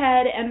go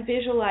ahead and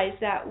visualize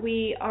that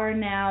we are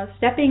now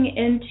stepping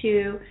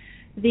into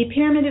the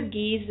Pyramid of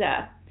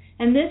Giza.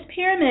 And this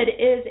pyramid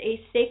is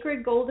a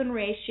sacred golden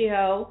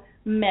ratio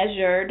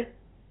measured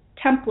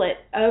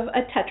template of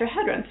a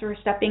tetrahedron. So we're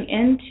stepping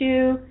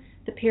into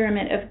the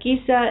Pyramid of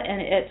Giza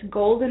and its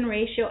golden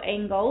ratio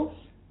angles,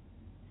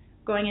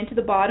 going into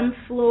the bottom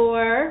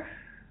floor.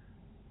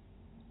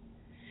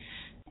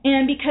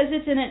 And because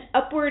it's in an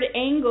upward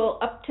angle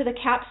up to the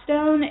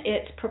capstone,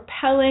 it's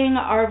propelling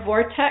our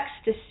vortex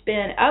to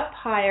spin up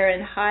higher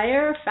and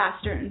higher,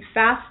 faster and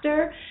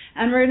faster.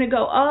 And we're going to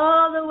go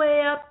all the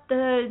way up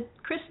the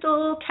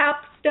crystal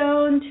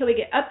capstone till we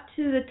get up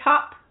to the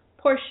top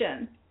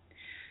portion.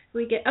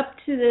 We get up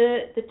to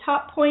the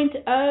top point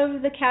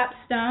of the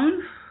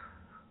capstone.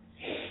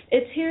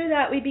 It's here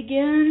that we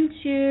begin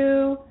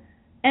to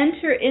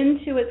enter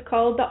into what's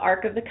called the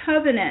Ark of the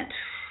Covenant.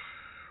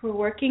 We're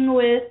working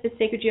with the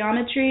sacred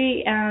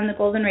geometry and the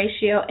golden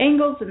ratio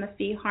angles and the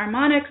phi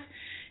harmonics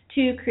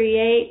to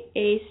create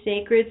a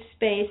sacred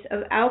space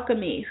of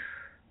alchemy.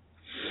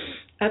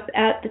 Up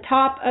at the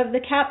top of the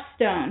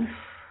capstone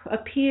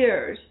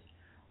appears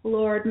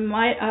Lord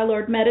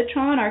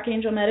Metatron,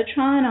 Archangel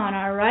Metatron on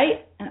our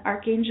right, and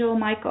Archangel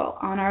Michael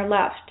on our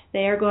left.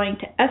 They are going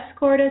to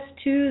escort us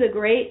to the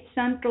great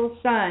central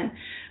sun,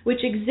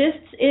 which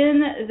exists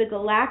in the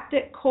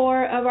galactic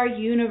core of our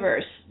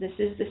universe. This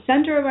is the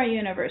center of our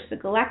universe, the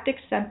galactic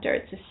center.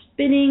 It's a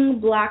spinning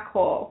black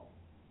hole.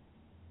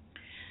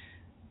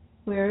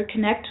 We'll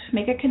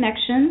make a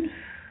connection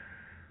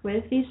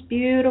with these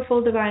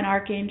beautiful divine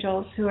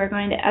archangels who are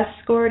going to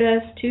escort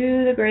us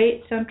to the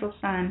great central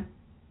sun.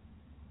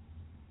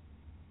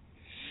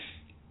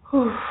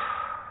 Whew.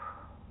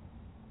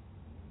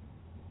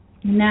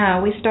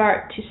 Now we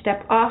start to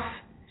step off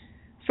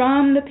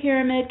from the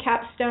pyramid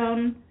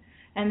capstone,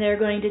 and they're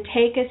going to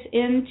take us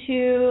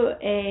into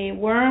a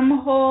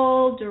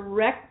wormhole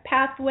direct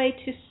pathway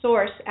to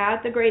source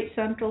at the great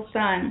central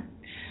sun.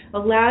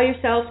 Allow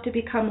yourself to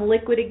become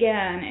liquid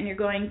again, and you're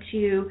going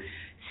to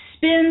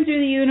spin through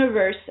the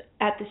universe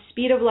at the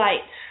speed of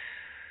light,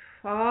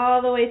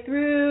 all the way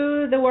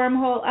through the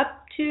wormhole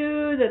up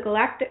to the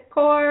galactic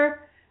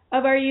core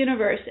of our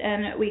universe,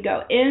 and we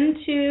go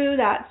into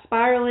that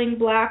spiraling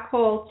black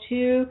hole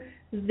to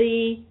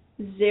the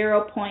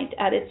 0 point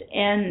at its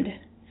end.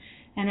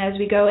 And as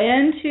we go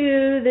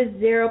into the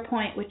 0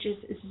 point, which is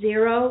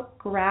zero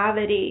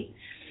gravity,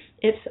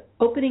 it's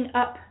opening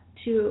up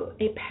to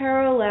a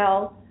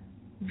parallel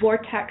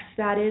vortex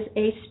that is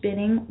a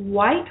spinning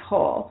white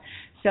hole.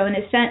 So in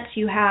a sense,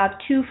 you have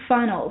two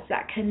funnels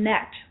that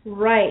connect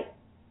right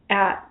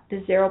at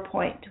the 0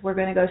 point. We're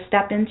going to go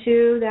step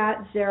into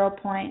that 0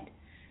 point.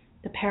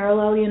 The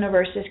parallel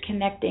universe is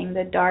connecting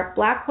the dark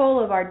black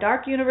hole of our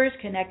dark universe,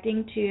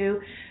 connecting to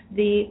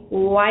the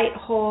white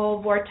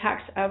hole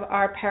vortex of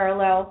our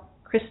parallel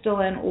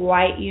crystalline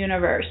white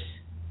universe.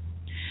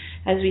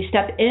 As we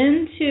step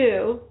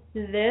into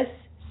this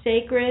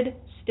sacred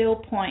still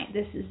point,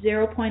 this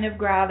 0 point of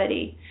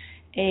gravity,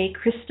 a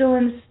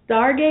crystalline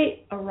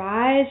stargate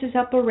arises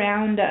up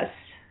around us.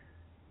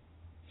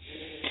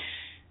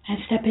 And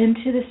step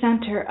into the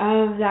center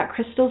of that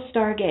crystal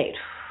stargate.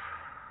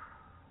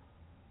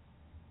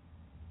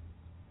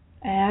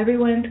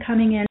 Everyone's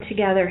coming in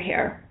together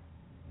here.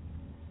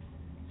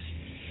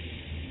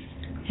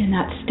 In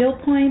that still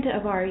point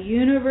of our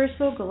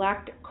universal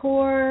galactic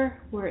core,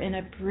 we're in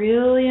a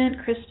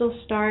brilliant crystal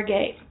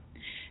stargate.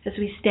 As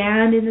we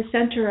stand in the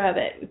center of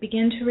it, we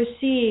begin to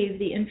receive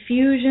the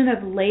infusion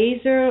of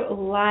laser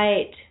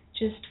light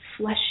just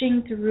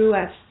flushing through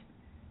us,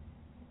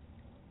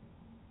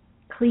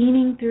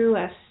 cleaning through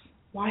us,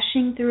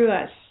 washing through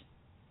us.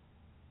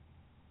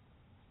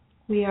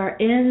 We are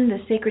in the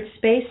sacred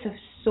space of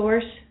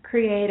Source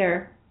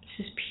Creator.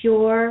 This is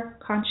pure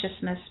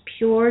consciousness,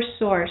 pure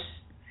source.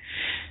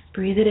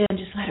 Breathe it in.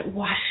 Just let it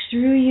wash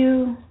through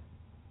you,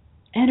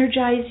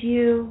 energize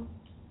you,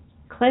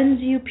 cleanse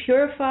you,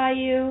 purify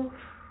you.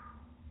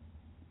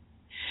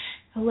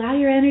 Allow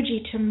your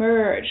energy to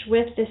merge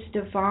with this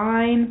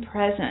divine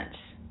presence,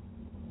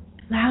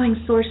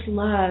 allowing source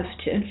love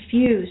to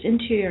infuse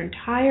into your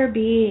entire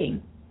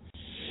being.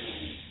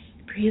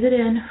 Breathe it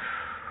in.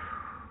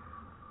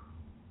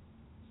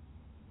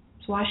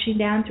 It's washing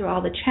down through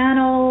all the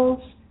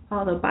channels,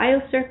 all the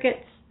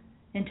biocircuits,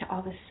 into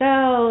all the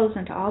cells,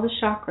 into all the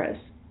chakras.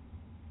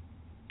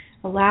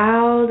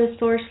 Allow the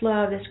source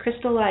love, this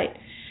crystal light,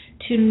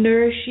 to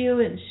nourish you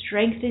and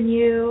strengthen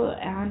you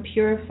and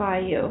purify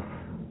you.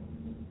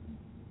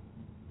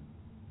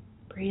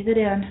 Breathe it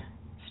in.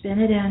 Spin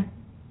it in.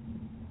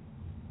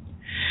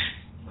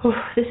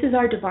 This is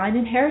our divine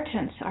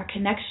inheritance, our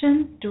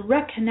connection,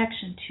 direct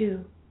connection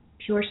to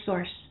pure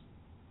source.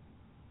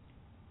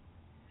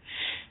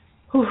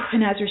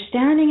 And as we're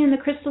standing in the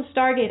crystal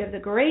stargate of the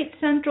great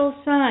central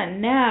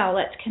sun, now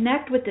let's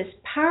connect with this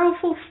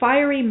powerful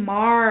fiery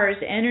Mars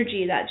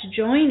energy that's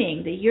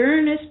joining the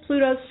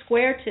Uranus-Pluto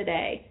square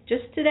today.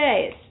 Just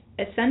today,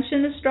 it's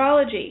Ascension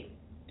astrology.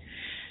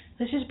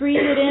 Let's just breathe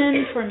it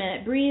in for a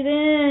minute. Breathe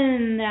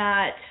in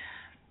that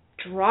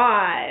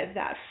drive,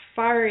 that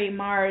fiery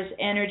Mars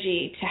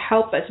energy to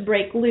help us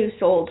break loose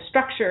old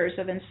structures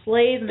of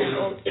enslavement,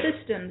 old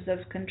systems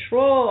of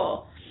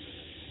control.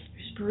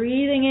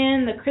 Breathing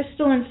in the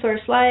crystalline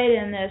source light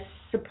and this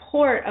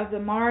support of the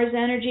Mars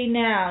energy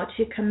now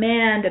to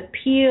command to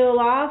peel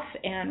off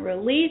and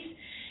release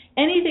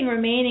anything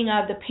remaining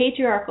of the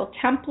patriarchal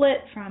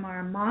template from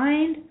our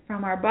mind,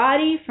 from our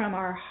body, from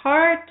our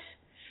heart.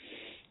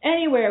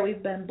 Anywhere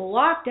we've been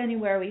blocked,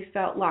 anywhere we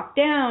felt locked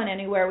down,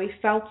 anywhere we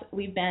felt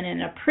we've been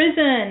in a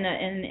prison,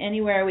 and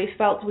anywhere we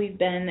felt we've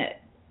been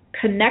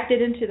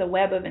connected into the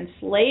web of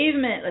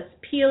enslavement, let's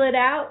peel it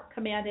out,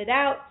 command it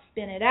out,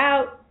 spin it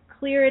out,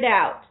 clear it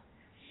out.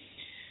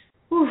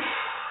 Whew.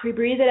 We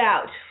breathe it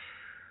out.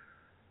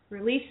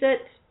 Release it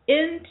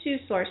into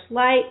source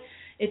light.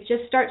 It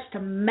just starts to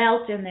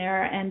melt in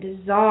there and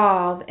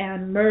dissolve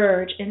and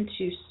merge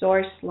into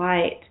source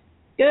light.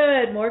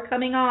 Good. More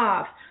coming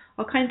off.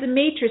 All kinds of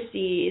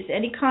matrices,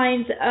 any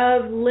kinds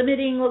of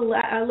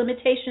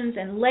limitations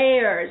and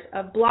layers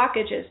of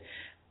blockages.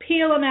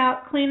 Peel them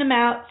out, clean them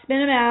out, spin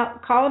them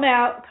out, call them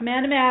out,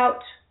 command them out.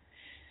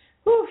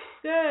 Whew,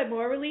 good.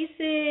 More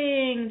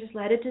releasing. Just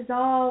let it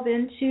dissolve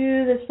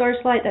into the source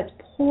light that's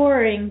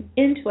pouring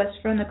into us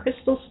from the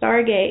crystal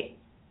stargate.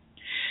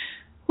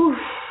 Whew.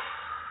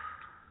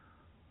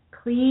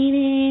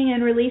 Cleaning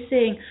and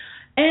releasing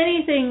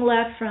anything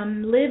left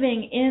from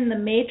living in the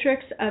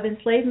matrix of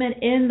enslavement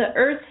in the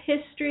Earth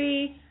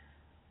history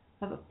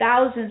of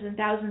thousands and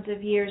thousands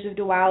of years of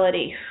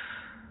duality.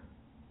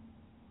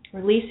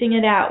 Releasing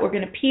it out. We're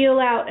going to peel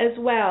out as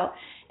well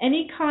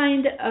any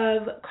kind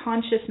of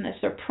consciousness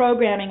or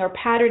programming or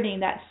patterning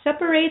that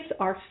separates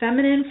our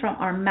feminine from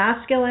our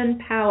masculine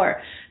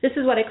power. This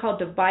is what I call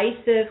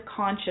divisive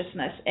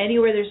consciousness.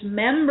 Anywhere there's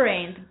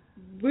membranes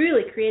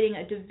really creating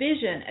a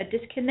division, a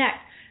disconnect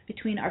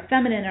between our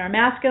feminine and our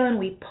masculine,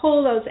 we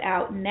pull those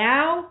out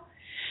now.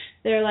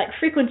 They're like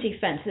frequency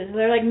fences.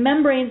 They're like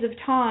membranes of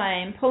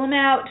time. Pull them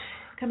out,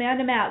 command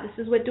them out.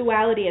 This is what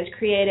duality has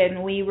created,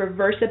 and we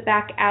reverse it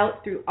back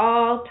out through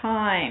all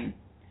time.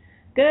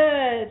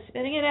 Good.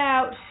 Spinning it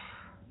out.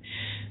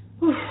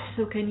 Whew.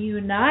 So can you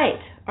unite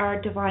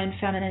our divine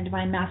feminine,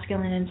 divine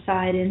masculine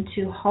inside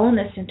into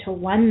wholeness, into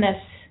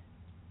oneness,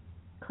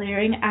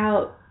 clearing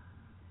out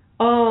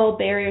all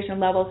barriers and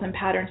levels and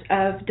patterns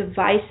of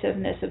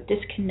divisiveness, of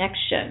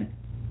disconnection.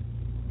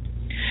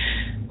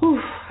 Whew.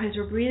 As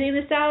we're breathing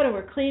this out and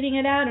we're cleaning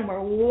it out and we're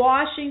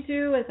washing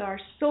through with our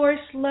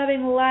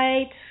source-loving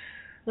light,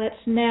 let's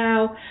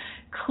now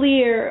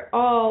clear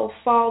all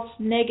false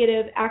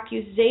negative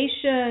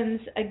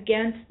accusations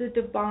against the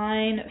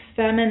divine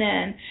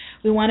feminine.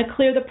 We want to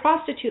clear the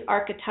prostitute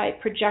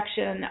archetype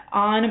projection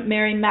on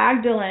Mary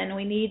Magdalene.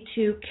 We need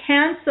to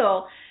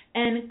cancel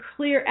and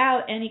clear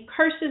out any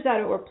curses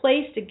that were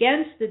placed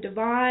against the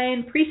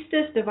divine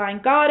priestess,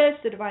 divine goddess,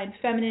 the divine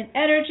feminine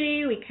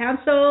energy. We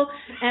cancel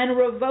and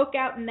revoke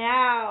out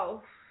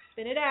now.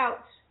 Spin it out.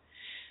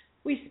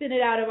 We spin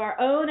it out of our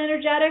own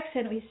energetics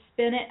and we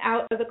spin it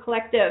out of the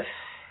collective.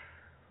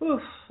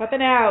 Oof, up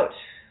and out.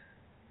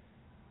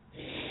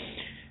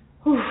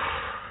 Oof.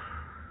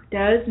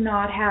 Does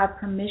not have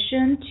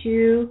permission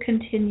to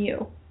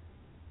continue.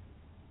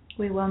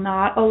 We will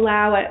not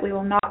allow it. We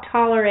will not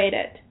tolerate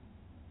it.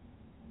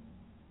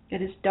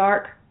 It is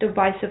dark,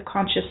 divisive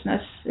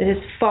consciousness. It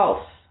is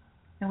false,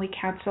 and we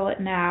cancel it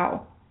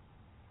now.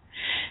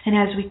 And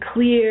as we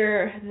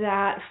clear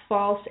that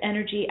false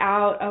energy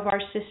out of our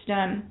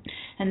system,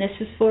 and this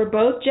is for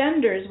both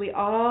genders, we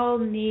all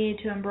need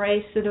to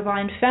embrace the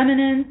divine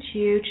feminine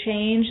to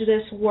change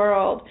this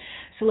world.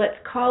 So let's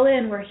call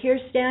in. We're here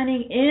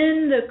standing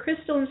in the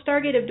crystal and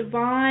stargate of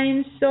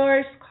divine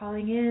source,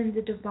 calling in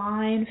the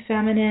divine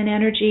feminine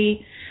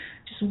energy.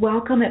 Just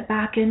welcome it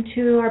back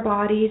into our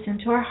bodies,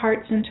 into our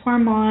hearts, into our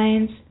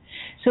minds,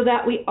 so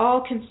that we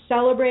all can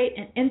celebrate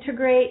and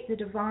integrate the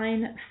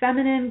divine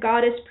feminine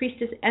goddess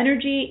priestess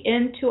energy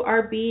into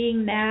our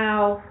being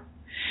now.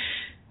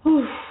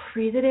 Whew.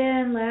 Breathe it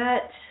in.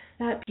 Let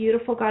that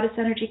beautiful goddess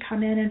energy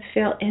come in and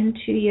fill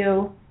into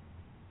you,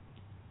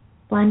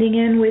 blending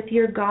in with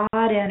your God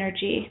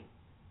energy,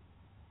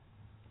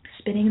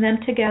 spinning them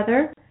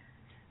together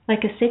like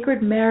a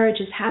sacred marriage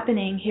is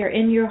happening here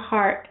in your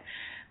heart,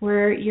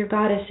 where your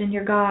goddess and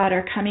your God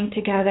are coming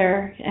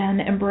together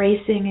and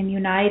embracing and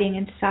uniting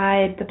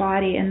inside the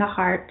body and the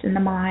heart and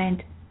the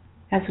mind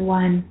as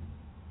one.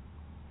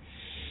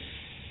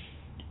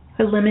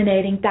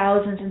 Eliminating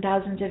thousands and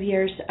thousands of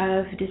years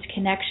of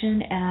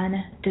disconnection and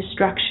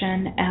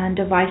destruction and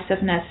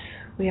divisiveness.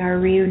 We are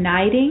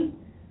reuniting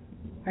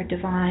our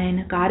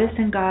divine goddess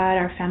and God,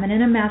 our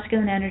feminine and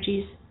masculine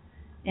energies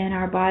in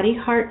our body,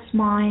 hearts,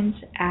 minds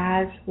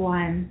as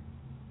one.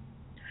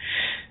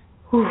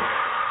 Whew.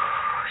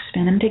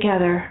 Spin them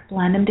together,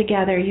 blend them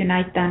together,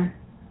 unite them.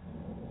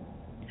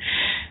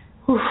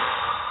 Whew.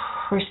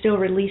 We're still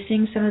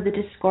releasing some of the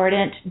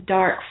discordant,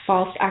 dark,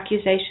 false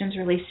accusations,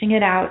 releasing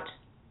it out.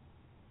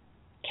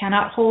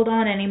 Cannot hold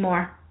on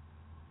anymore.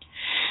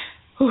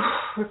 Whew.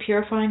 We're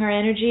purifying our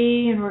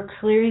energy and we're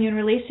clearing and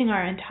releasing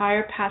our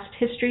entire past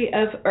history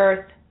of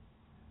Earth,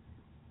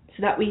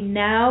 so that we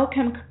now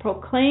can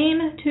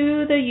proclaim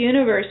to the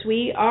universe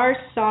we are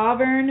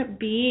sovereign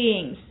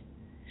beings.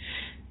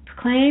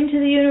 Proclaim to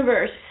the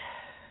universe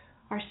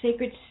our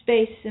sacred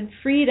space and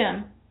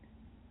freedom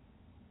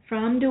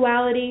from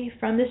duality,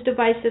 from this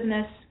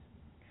divisiveness,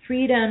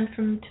 freedom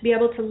to be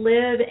able to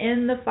live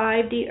in the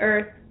 5D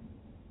earth,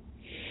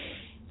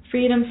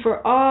 freedom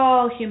for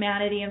all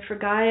humanity and for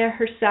Gaia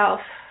herself.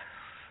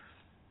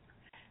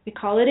 We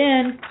call it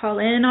in. Call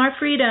in our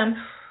freedom.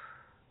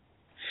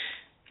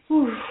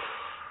 Whew.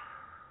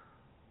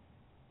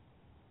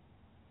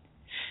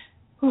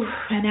 Whew.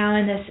 And now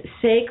in this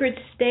sacred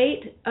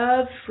state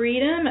of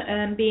freedom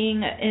and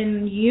being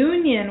in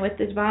union with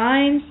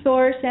divine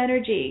source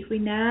energy, we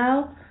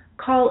now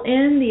call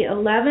in the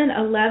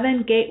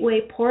 1111 gateway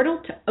portal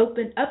to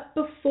open up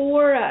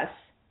before us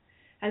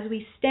as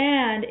we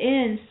stand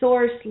in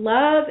source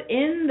love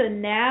in the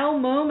now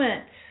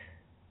moment.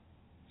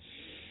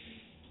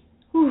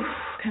 Whew.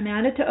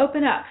 Command it to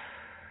open up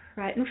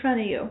right in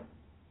front of you.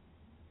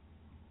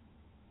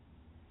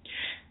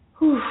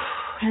 Whew.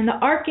 And the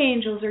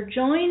archangels are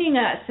joining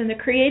us, and they're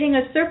creating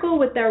a circle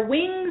with their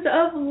wings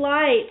of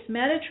light.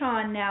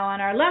 Metatron now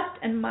on our left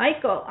and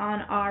Michael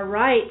on our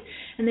right.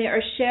 And they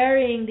are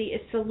sharing the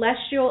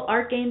celestial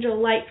archangel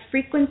light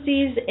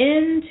frequencies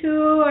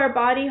into our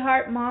body,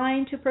 heart,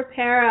 mind to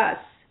prepare us.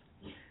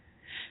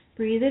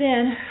 Breathe it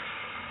in.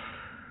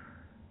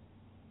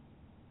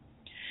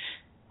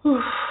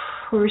 Whew.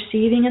 We're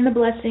receiving in the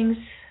blessings.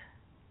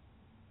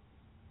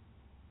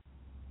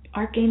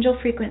 Archangel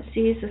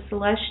frequencies, the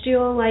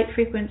celestial light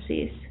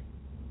frequencies,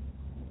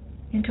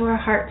 into our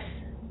hearts,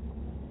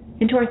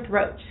 into our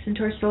throats,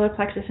 into our solar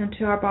plexus,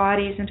 into our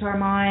bodies, into our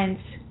minds.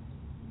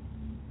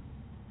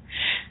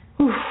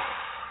 Whew.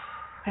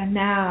 And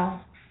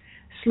now,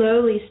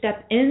 slowly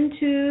step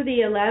into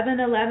the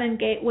 1111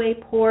 gateway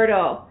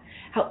portal.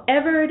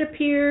 However it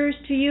appears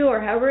to you,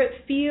 or however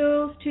it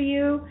feels to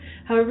you,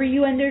 however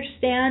you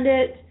understand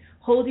it,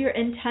 hold your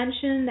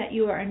intention that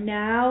you are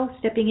now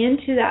stepping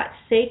into that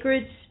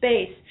sacred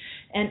space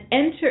and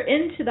enter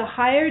into the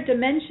higher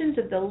dimensions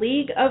of the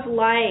League of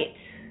Light.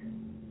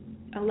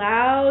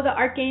 Allow the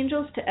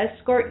archangels to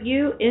escort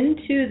you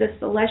into the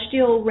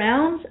celestial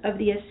realms of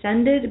the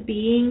ascended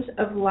beings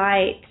of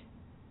light.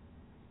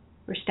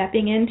 We're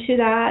stepping into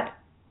that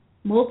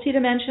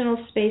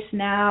multidimensional space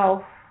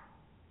now.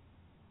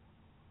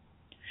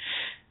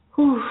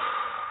 Whew.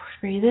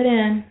 Breathe it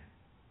in.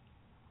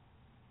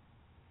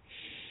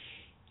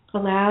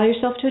 Allow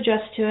yourself to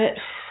adjust to it.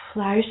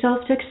 Allow yourself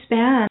to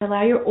expand.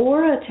 Allow your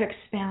aura to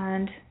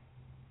expand.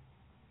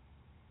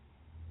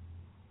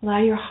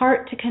 Allow your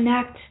heart to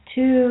connect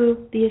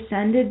to the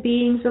ascended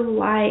beings of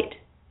light.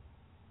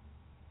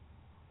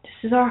 This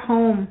is our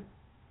home.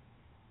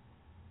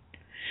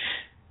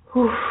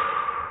 Whew.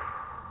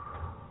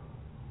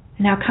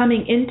 Now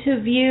coming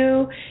into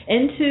view,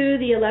 into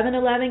the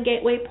 1111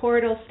 gateway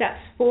portal, steps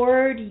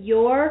forward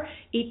your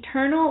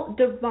eternal,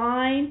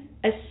 divine,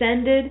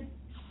 ascended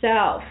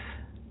self.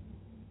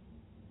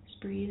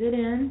 Just breathe it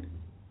in.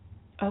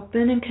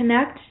 Open and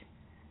connect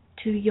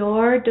to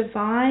your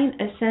divine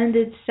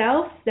ascended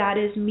self that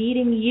is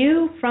meeting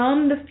you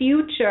from the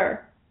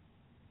future.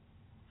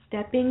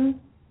 Stepping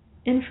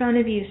in front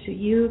of you so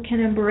you can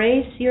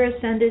embrace your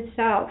ascended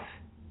self.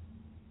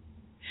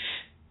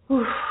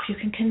 You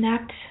can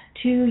connect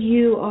to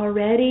you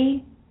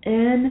already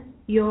in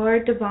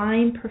your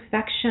divine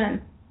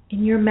perfection,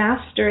 in your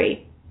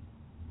mastery,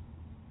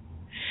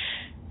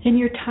 in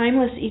your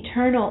timeless,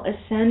 eternal,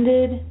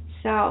 ascended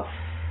self.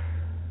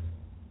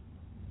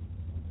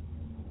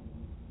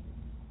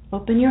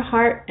 Open your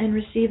heart and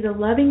receive the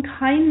loving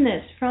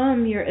kindness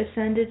from your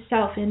ascended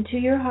self into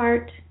your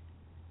heart.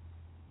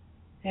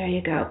 There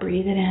you go.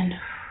 Breathe it in.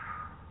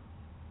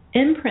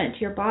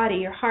 Imprint your body,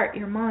 your heart,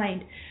 your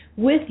mind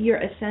with your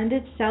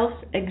ascended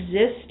self's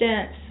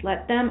existence.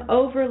 Let them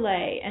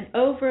overlay and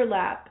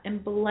overlap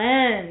and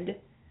blend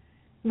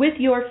with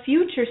your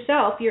future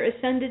self, your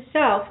ascended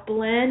self,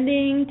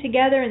 blending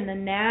together in the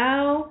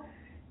now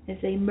as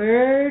they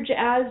merge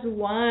as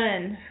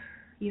one.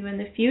 You in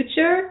the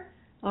future,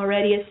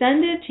 already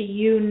ascended, to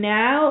you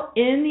now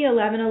in the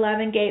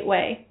 1111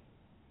 gateway.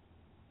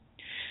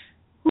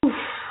 Whew.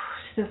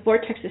 The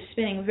vortex is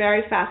spinning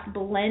very fast,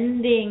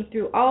 blending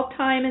through all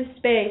time and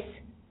space,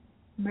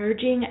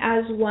 merging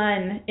as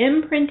one,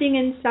 imprinting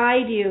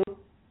inside you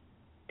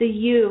the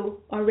you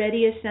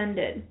already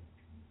ascended,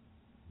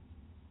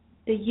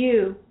 the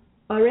you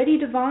already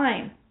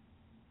divine,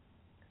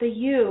 the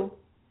you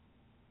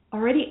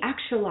already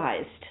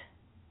actualized.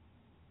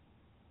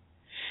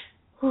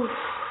 Whew.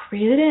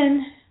 Breathe it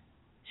in.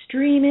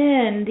 Stream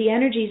in the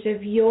energies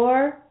of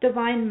your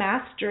divine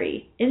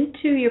mastery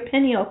into your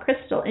pineal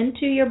crystal,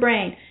 into your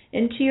brain,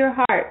 into your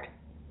heart,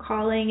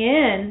 calling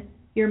in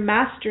your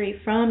mastery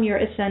from your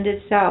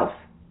ascended self.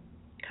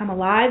 Come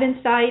alive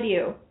inside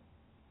you.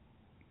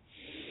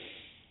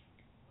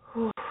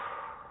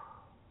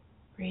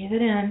 Breathe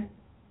it in.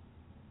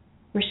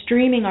 We're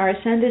streaming our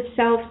ascended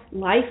self's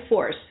life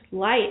force,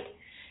 light,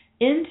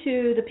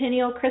 into the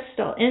pineal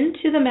crystal,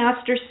 into the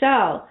master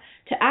cell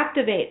to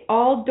activate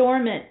all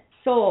dormant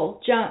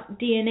soul junk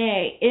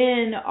DNA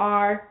in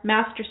our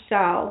master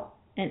cell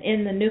and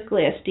in the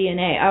nucleus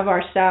DNA of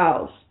our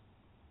cells.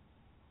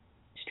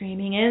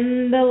 Streaming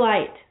in the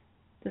light,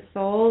 the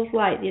soul's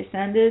light, the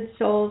ascended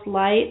soul's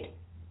light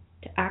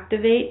to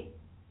activate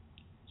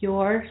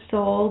your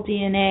soul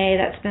DNA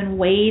that's been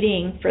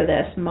waiting for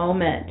this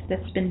moment,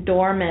 that's been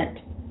dormant.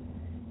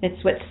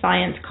 It's what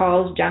science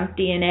calls junk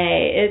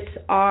DNA. It's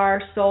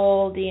our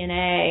soul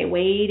DNA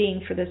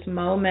waiting for this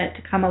moment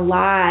to come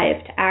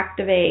alive, to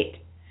activate.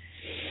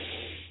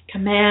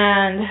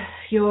 Command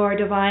your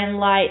divine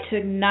light to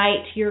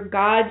ignite your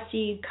God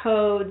seed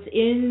codes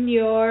in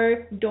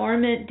your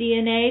dormant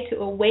DNA to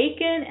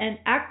awaken and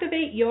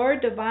activate your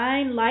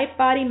divine light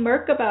body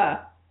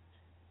Merkaba.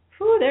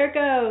 Whew, there it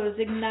goes,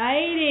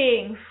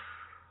 igniting.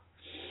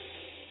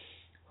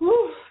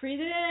 Whew, breathe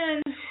it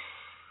in.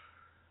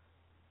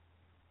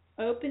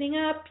 Opening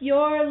up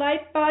your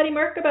light body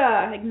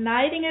Merkaba,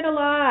 igniting it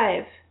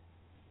alive.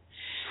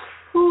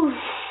 Whew.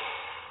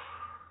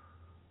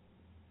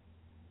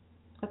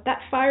 Let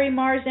that fiery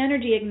Mars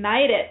energy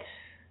ignite it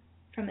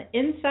from the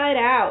inside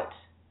out.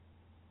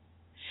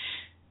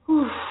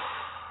 Whew.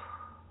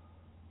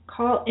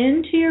 Call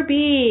into your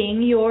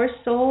being your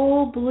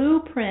soul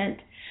blueprint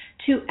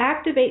to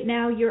activate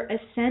now your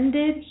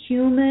ascended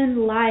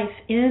human life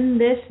in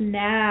this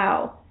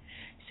now.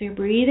 So you're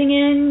breathing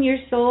in your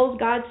soul's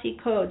God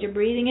seed code. You're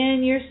breathing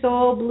in your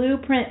soul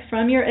blueprint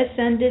from your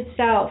ascended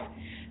self.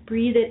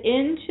 Breathe it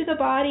into the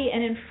body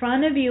and in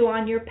front of you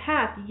on your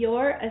path,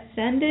 your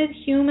ascended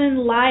human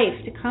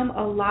life to come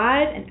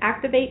alive and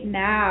activate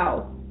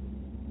now.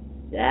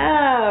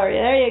 Oh,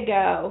 there you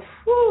go.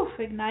 Whew,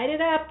 ignite it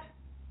up.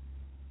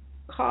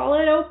 Call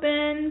it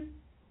open.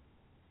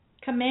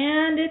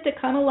 Command it to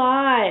come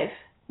alive.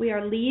 We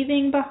are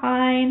leaving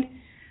behind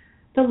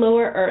the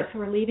lower earth.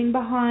 We're leaving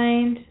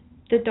behind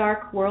the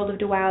dark world of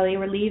duality.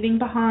 We're leaving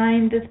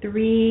behind the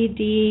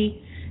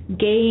 3D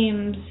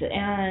games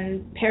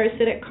and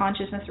parasitic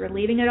consciousness. We're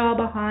leaving it all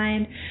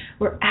behind.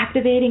 We're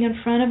activating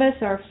in front of us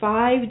our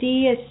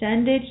 5D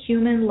ascended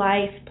human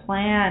life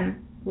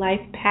plan, life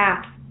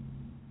path.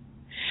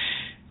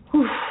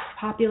 Whew,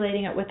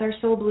 populating it with our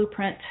soul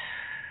blueprint.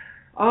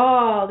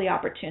 All the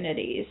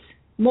opportunities,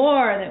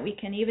 more than we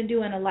can even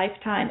do in a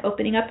lifetime,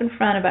 opening up in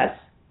front of us.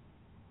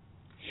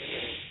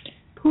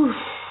 Whew.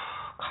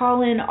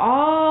 Call in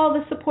all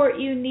the support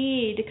you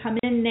need to come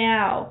in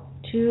now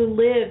to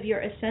live your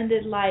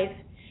ascended life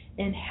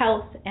in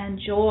health and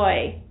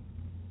joy.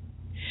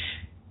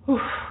 Whew.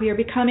 We are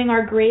becoming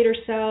our greater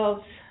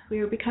selves. We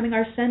are becoming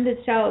our ascended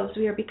selves.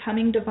 We are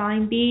becoming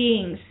divine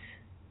beings.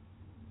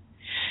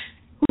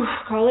 Whew.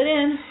 Call it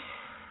in.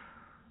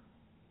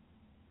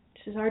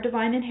 This is our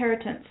divine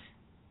inheritance.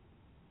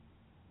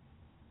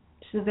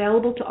 It's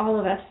available to all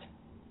of us.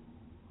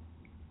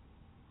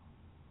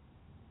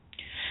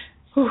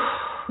 Whew.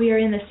 We are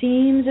in the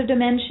seams of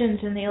dimensions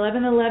in the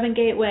 1111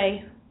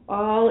 Gateway.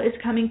 All is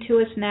coming to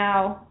us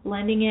now,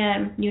 blending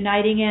in,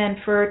 uniting in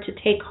to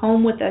take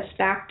home with us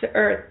back to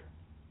Earth.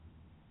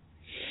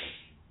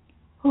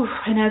 Whew.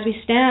 And as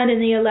we stand in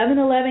the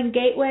 1111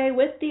 Gateway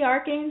with the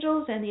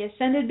archangels and the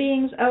ascended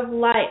beings of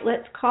light,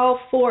 let's call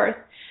forth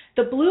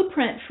the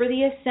blueprint for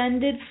the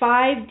ascended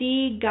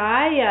 5D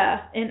Gaia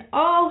in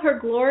all her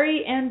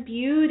glory and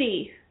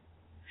beauty.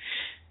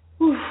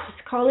 Whew.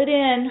 Let's call it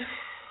in.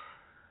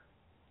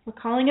 We're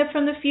calling it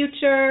from the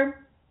future.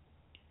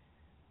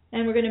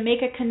 And we're going to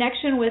make a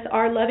connection with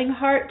our loving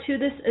heart to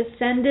this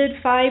ascended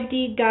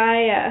 5D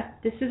Gaia.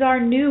 This is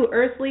our new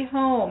earthly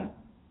home.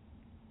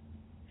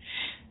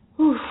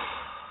 Whew.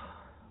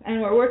 And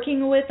we're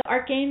working with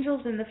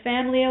archangels and the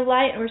family of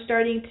light, and we're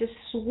starting to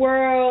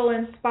swirl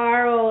and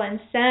spiral and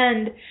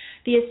send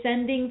the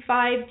ascending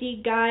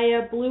 5D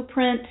Gaia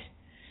blueprint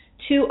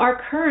to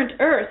our current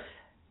Earth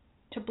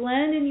to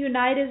blend and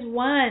unite as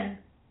one,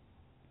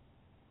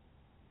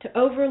 to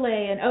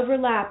overlay and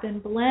overlap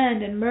and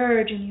blend and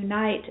merge and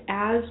unite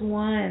as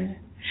one.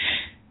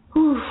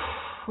 Whew.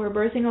 We're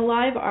birthing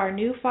alive our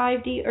new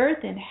 5D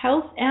Earth in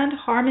health and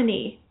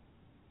harmony.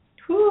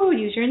 Whew.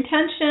 Use your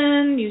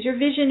intention, use your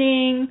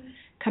visioning,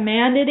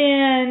 command it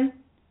in.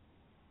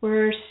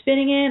 We're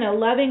spinning in a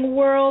loving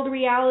world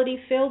reality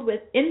filled with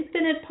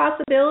infinite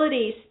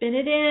possibilities. Spin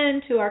it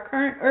in to our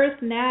current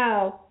Earth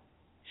now.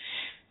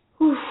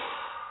 Whew.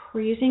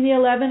 We're using the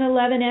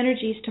 1111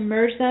 energies to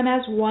merge them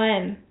as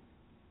one.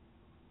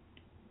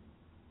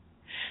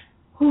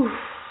 Whew.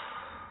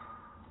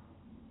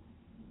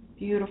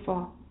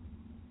 Beautiful.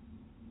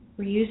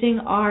 We're using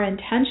our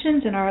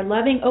intentions and our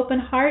loving open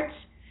hearts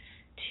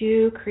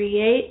to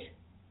create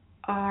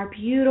our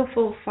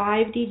beautiful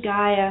 5D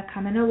Gaia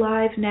coming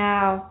alive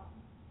now,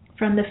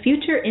 from the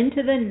future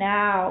into the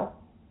now.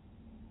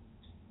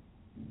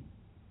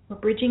 We're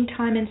bridging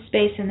time and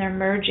space, and they're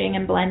merging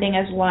and blending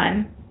as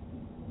one.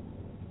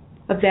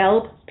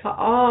 Available to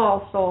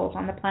all souls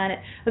on the planet.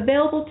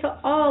 Available to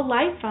all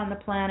life on the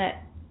planet.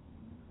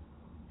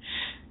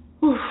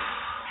 Whew.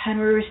 And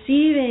we're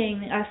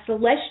receiving a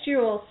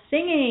celestial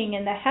singing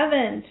in the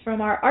heavens from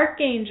our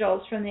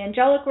archangels, from the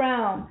angelic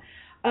realm,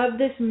 of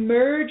this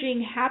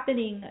merging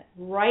happening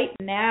right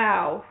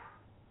now.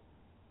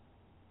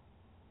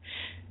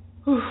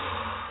 Whew.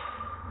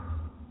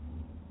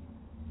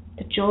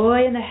 The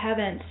joy in the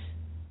heavens.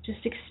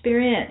 Just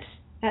experience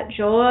that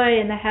joy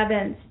in the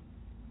heavens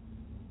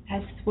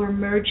as we're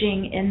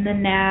merging in the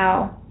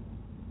now,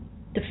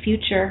 the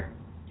future,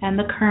 and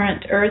the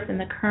current earth and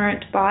the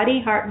current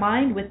body, heart,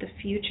 mind with the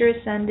future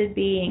ascended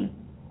being.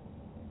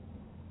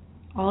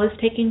 All is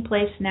taking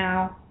place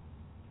now.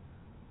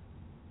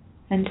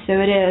 And so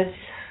it is.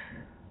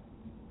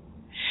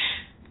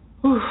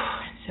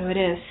 So it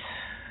is.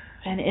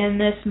 And in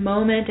this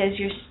moment, as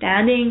you're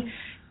standing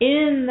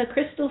in the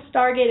crystal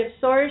stargate of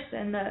Source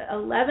and the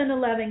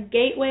 1111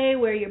 gateway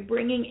where you're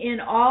bringing in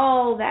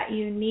all that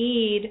you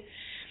need,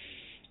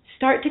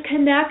 start to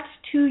connect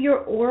to your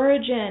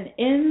origin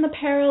in the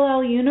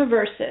parallel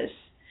universes.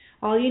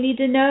 All you need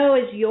to know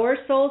is your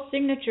soul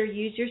signature.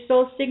 Use your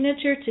soul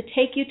signature to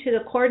take you to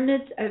the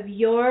coordinates of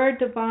your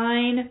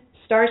divine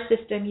star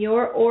system,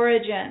 your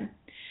origin,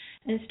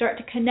 and start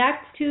to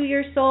connect to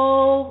your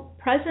soul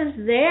presence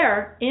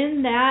there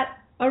in that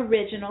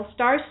original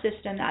star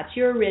system. That's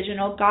your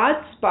original God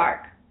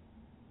spark.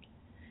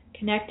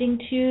 Connecting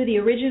to the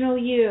original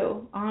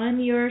you on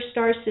your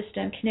star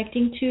system,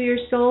 connecting to your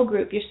soul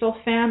group, your soul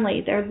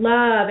family, their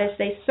love as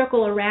they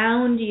circle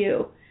around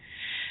you.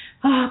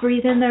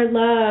 Breathe in their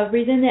love.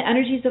 Breathe in the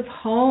energies of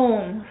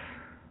home.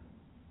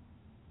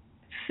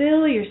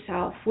 Fill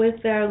yourself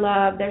with their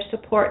love, their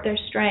support, their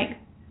strength.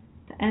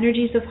 The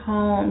energies of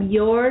home.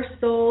 Your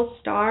soul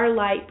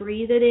starlight.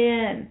 Breathe it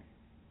in.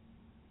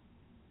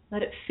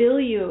 Let it fill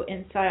you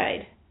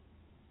inside.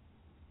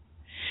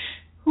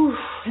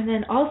 And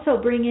then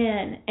also bring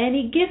in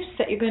any gifts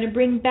that you're going to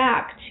bring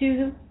back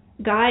to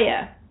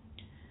Gaia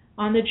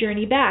on the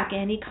journey back.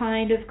 Any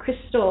kind of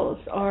crystals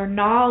or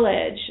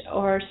knowledge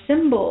or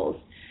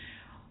symbols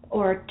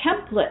or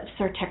templates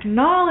or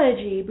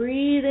technology.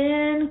 Breathe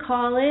in,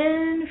 call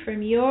in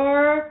from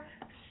your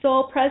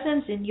soul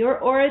presence in your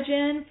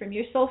origin, from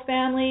your soul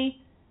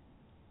family,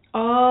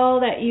 all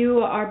that you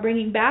are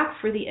bringing back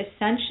for the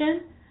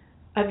ascension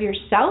of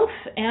yourself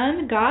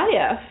and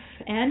Gaia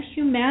and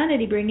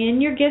humanity. Bring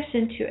in your gifts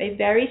into a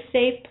very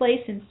safe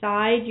place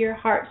inside your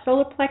heart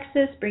solar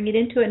plexus. Bring it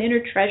into an inner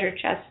treasure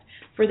chest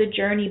for the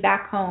journey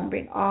back home.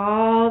 Bring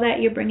all that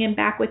you're bringing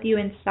back with you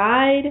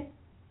inside.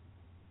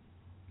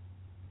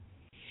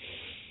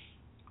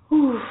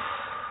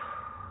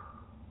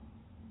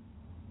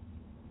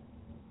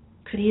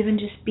 Could even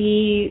just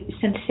be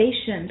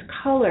sensations,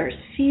 colors,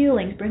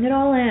 feelings. Bring it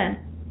all in.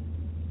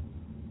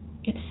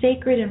 It's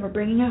sacred, and we're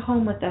bringing it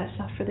home with us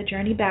for the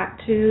journey back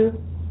to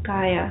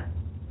Gaia.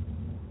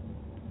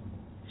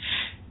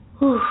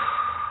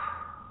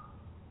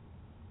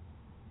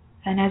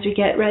 And as we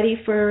get ready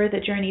for the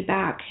journey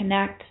back,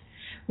 connect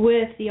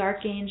with the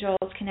archangels,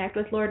 connect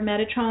with Lord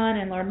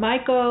Metatron and Lord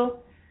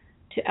Michael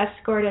to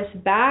escort us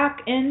back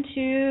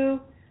into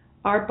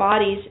our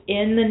bodies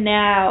in the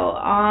now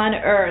on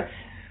Earth.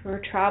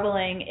 We're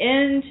traveling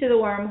into the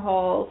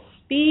wormhole,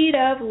 speed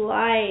of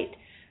light.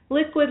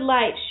 Liquid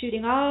light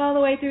shooting all the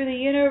way through the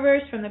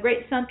universe from the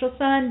great central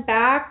sun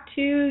back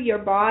to your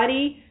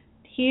body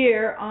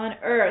here on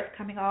Earth,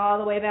 coming all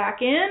the way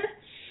back in.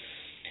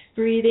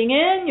 Breathing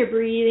in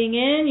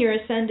your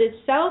ascended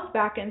self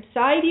back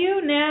inside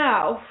you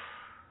now.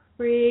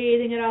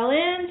 Breathing it all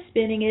in,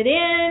 spinning it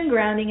in,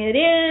 grounding it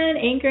in,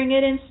 anchoring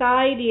it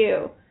inside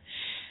you.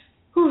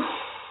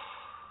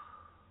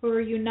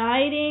 We're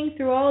uniting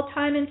through all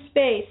time and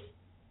space.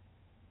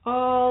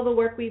 All the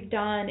work we've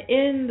done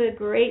in the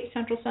great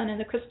central sun and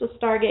the crystal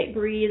stargate.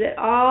 Breathe it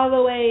all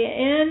the way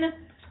in.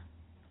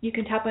 You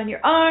can tap on your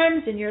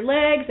arms and your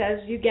legs as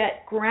you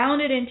get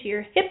grounded into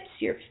your hips.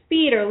 Your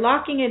feet are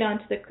locking it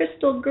onto the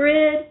crystal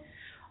grid,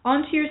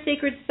 onto your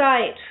sacred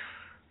site.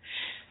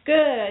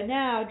 Good.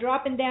 Now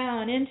dropping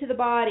down into the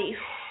body.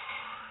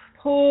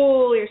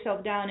 Pull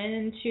yourself down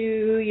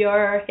into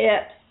your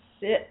hips,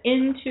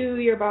 into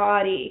your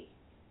body.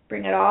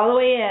 Bring it all the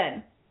way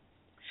in.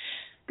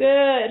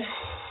 Good.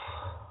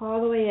 All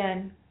the way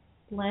in,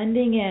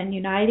 blending in,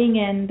 uniting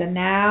in the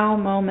now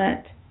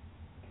moment.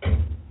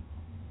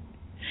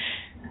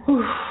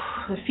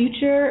 The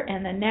future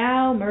and the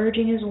now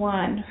merging as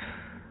one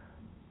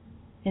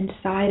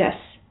inside us,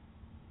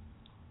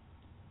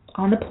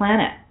 on the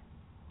planet,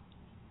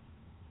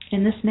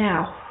 in this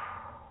now.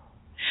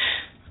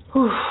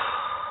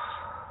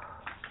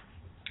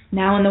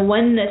 Now in the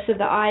oneness of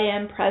the I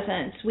Am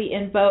presence, we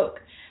invoke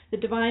the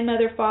Divine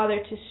Mother Father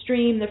to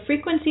stream the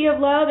frequency of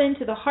love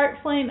into the heart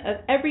flame of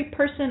every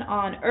person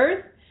on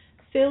Earth,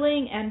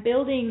 filling and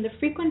building the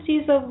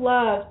frequencies of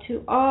love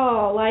to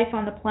all life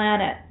on the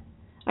planet.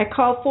 I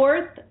call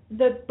forth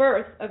the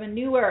birth of a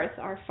new Earth,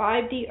 our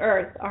 5D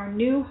Earth, our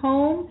new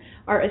home,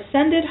 our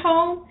ascended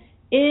home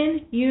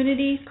in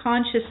unity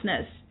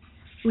consciousness.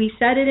 We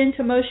set it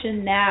into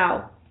motion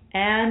now,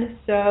 and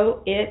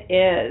so it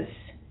is.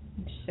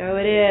 So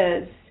it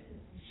is.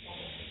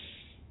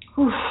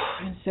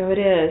 And so it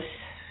is.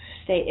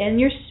 Stay in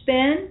your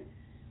spin.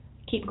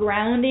 Keep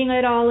grounding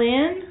it all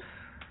in.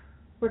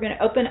 We're going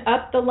to open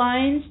up the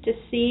lines to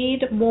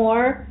seed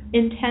more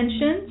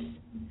intentions.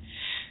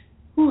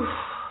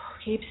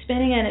 Keep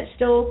spinning, and it's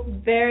still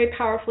very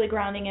powerfully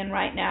grounding in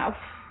right now.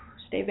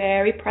 Stay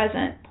very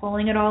present,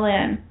 pulling it all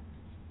in.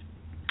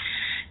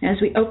 As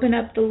we open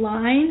up the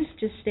lines,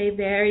 just stay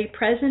very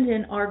present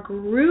in our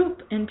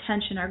group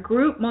intention, our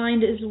group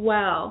mind as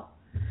well.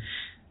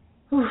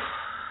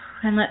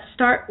 And let's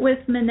start with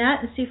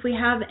Minette and see if we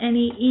have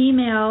any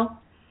email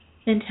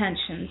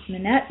intentions.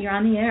 Minette, you're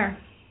on the air.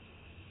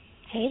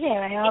 Hey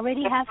there, I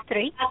already have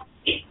 3.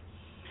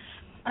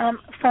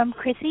 From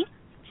Chrissy,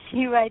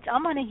 she writes,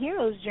 I'm on a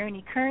hero's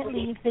journey,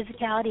 currently in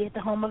physicality at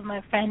the home of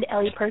my friend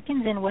Ellie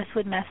Perkins in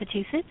Westwood,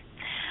 Massachusetts.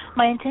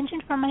 My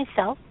intention for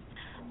myself,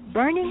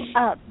 burning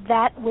up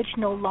that which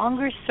no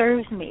longer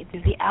serves me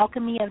through the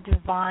alchemy of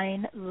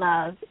divine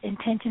love.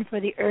 Intention for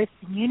the earth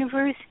and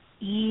universe,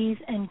 ease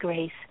and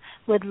grace,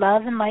 with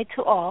love and light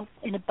to all,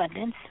 in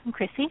abundance. From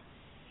Chrissy.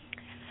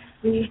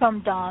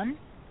 From Dawn,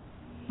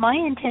 my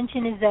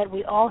intention is that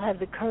we all have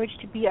the courage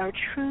to be our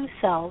true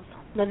selves,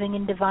 living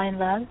in divine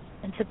love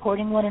and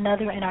supporting one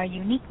another in our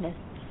uniqueness,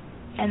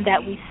 and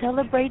that we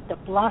celebrate the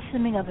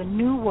blossoming of a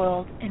new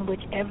world in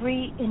which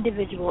every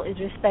individual is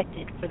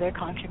respected for their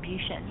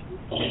contribution.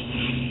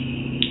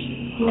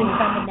 And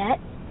from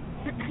Annette,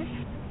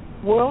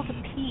 world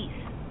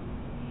peace,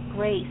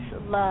 grace,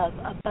 love,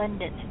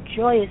 abundance,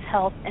 joyous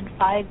health, and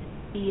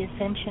 5D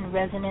ascension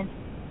resonance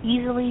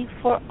easily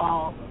for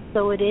all.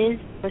 So it is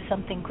for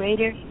something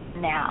greater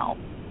now.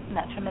 And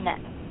that's from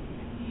Annette.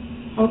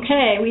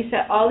 Okay, we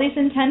set all these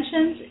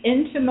intentions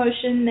into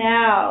motion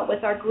now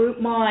with our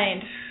group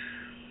mind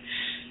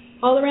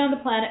all around the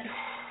planet,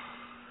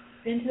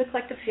 into the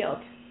collective field.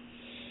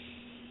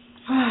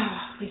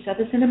 We set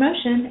this into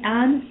motion,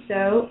 and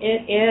so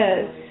it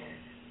is.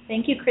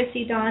 Thank you,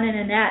 Chrissy, Dawn, and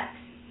Annette.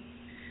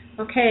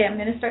 Okay, I'm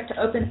going to start to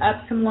open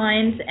up some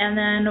lines, and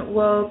then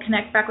we'll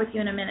connect back with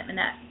you in a minute,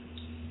 Annette.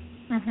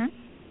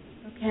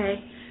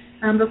 Okay.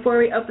 Before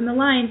we open the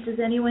lines, does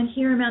anyone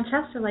here in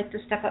Manchester like to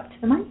step up to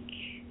the mic?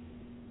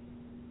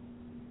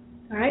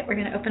 All right, we're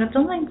going to open up the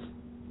lines.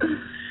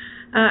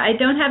 I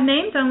don't have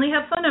names, I only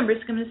have phone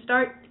numbers. I'm going to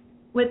start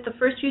with the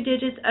first few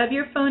digits of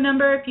your phone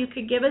number. If you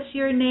could give us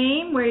your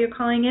name, where you're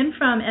calling in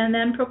from, and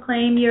then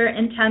proclaim your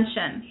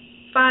intention.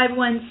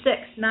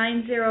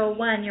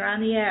 516901, you're on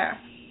the air.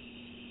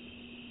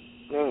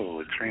 Hello,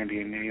 it's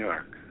Randy in New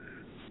York.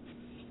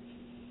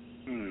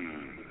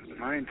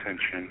 My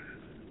intention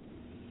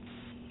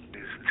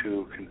is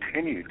to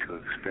continue to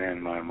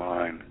expand my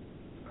mind's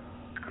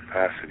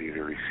capacity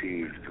to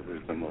receive the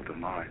wisdom of the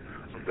mind,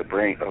 of the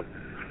brain, the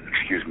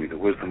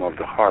wisdom of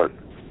the heart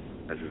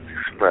as it's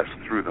expressed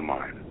through the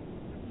mind.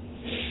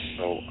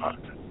 So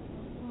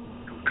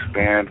to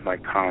expand my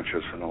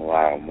conscious and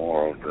allow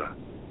more of the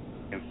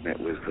infinite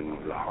wisdom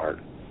of the heart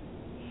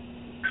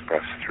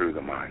expressed through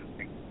the mind.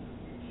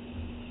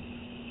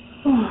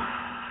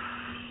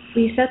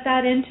 We set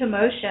that into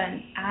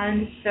motion,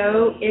 and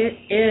so it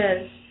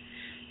is.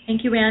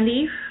 Thank you,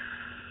 Randy.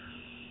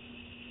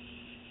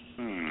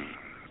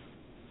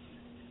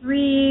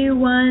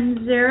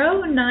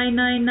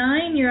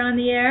 310999, you're on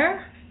the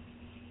air.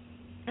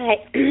 Hi.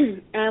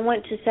 I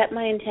want to set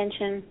my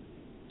intention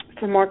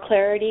for more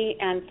clarity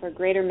and for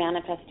greater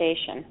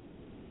manifestation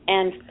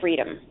and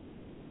freedom.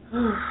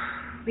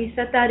 We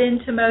set that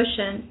into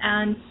motion,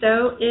 and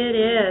so it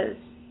is.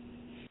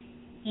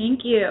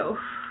 Thank you.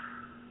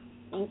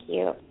 Thank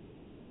you.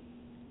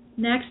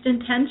 Next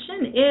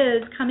intention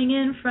is coming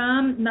in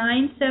from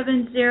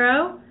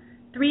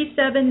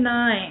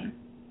 970379.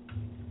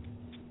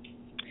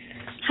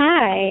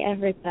 Hi,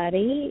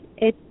 everybody.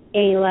 It's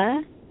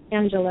Ayla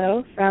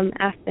Angelo from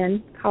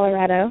Aspen,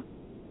 Colorado.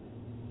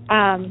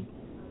 And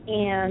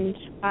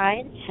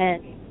I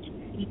intend to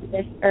see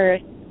this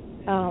earth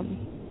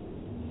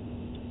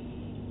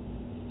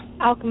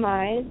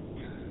alchemize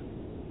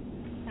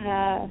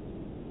the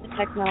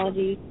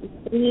technology to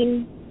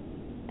clean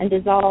and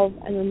dissolve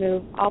and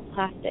remove all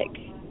plastic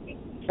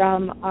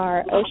from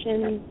our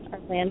oceans, our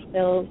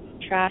landfills,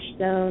 trash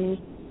zones,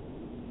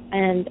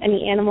 and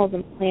any animals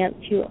and plants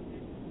who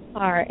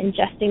are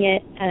ingesting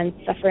it and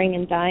suffering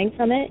and dying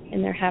from it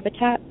in their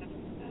habitat,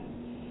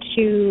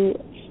 to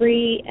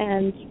free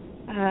and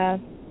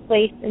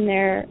place in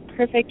their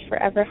perfect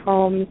forever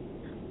homes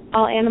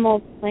all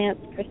animals,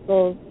 plants,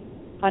 crystals,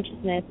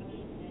 consciousness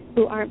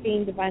who aren't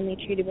being divinely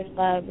treated with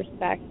love,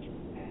 respect,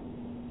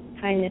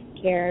 kindness,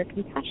 care,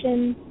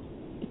 compassion,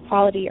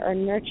 equality, or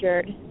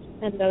nurtured,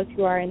 and those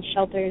who are in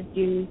shelters,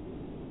 dues,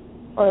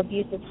 or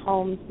abusive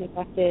homes,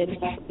 neglected,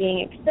 being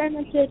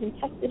experimented and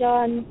tested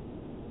on,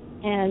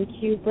 and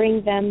to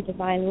bring them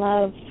divine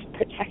love,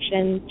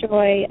 protection,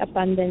 joy,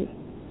 abundance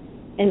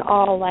in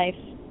all life,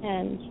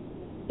 and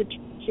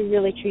to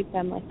really treat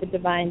them like the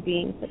divine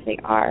beings that they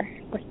are,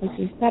 or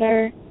something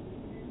better,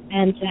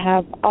 and to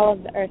have all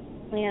of the earth's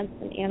plants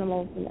and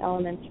animals and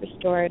elements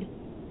restored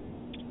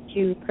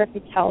to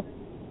perfect health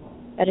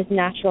that is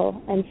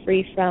natural and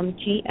free from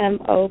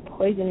GMO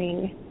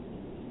poisoning.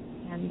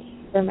 And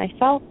for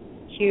myself,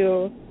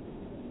 to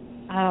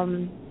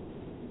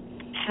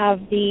have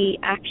the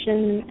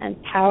action and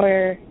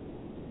power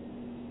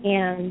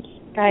and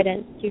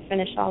guidance to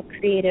finish all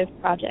creative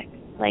projects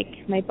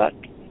like my book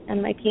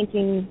and my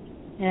painting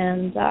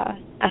and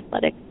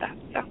athletic stuff.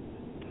 So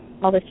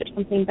all this for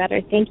something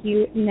better. Thank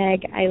you,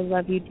 Meg. I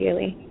love you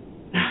dearly.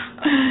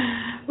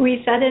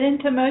 We set it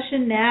into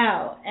motion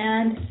now,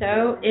 and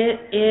so it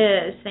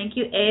is. Thank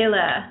you,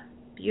 Ayla.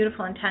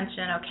 beautiful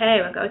intention. Okay,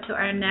 we'll go to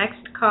our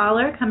next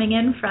caller coming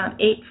in from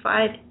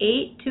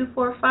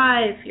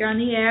 858-245. You're on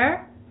the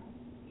air.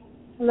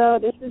 Hello,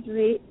 this is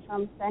Reet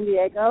from San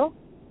Diego.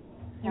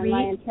 And Reet?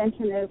 my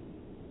intention is,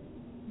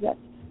 yes,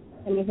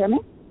 can you hear me?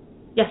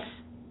 Yes.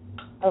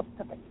 Oh,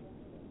 perfect.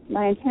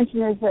 My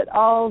intention is that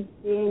all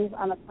beings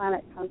on the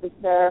planet come to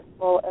their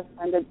full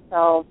ascended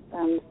selves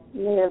and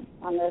live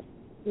on this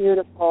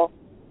beautiful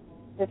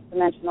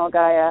fifth-dimensional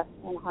Gaia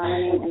in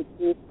harmony and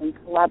peace and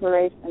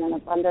collaboration and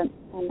abundance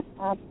and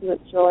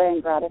absolute joy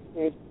and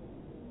gratitude.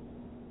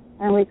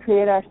 And we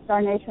create our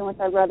star nation with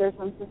our brothers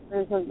and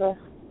sisters of the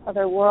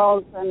other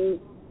worlds and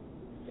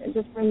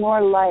just bring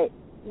more light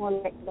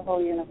to the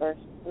whole universe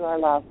through our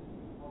love.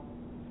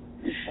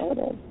 And so it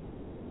is.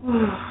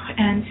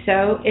 And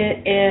so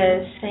it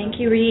is. Thank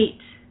you, Reet.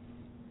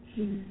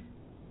 Mm-hmm.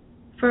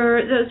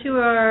 For those who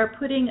are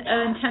putting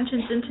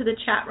intentions into the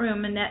chat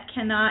room, Manette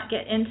cannot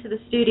get into the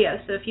studio.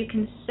 So if you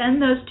can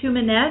send those to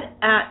Manette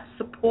at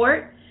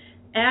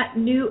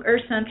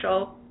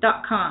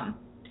support@newearthcentral.com.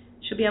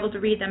 She'll be able to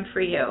read them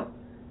for you.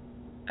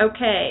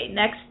 Okay,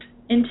 next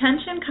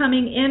intention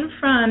coming in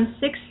from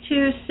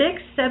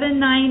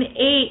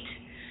 626-798.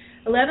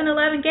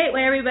 1111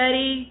 Gateway,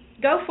 everybody.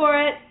 Go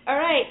for it. All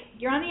right,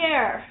 you're on the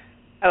air.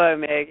 Hello,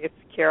 Meg. It's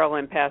Carol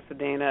in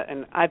Pasadena,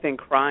 and I've been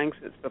crying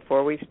since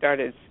before we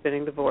started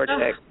spinning the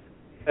vortex.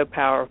 So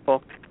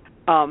powerful.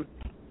 I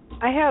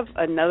have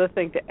another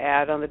thing to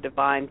add on the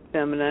Divine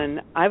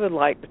Feminine. I would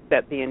like to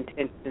set the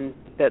intention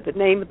that the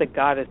name of the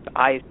goddess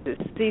Isis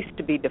cease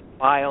to be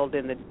defiled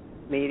in the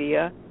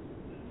media.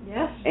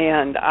 Yes.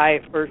 And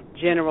for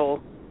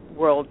general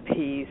world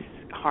peace,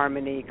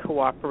 harmony,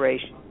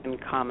 cooperation, and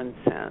common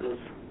sense.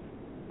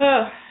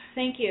 Oh,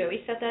 thank you.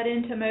 We set that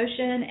into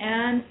motion,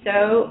 and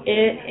so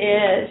it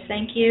is.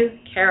 Thank you,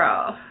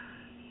 Carol.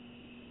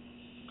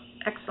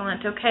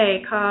 Excellent.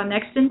 Okay,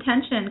 next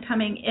intention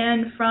coming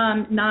in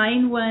from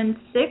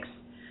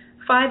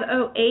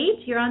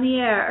 916-508. You're on the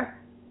air.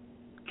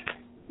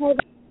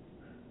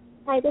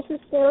 Hi, this is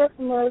Sarah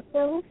from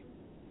Roseville.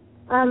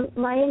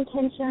 My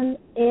intention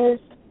is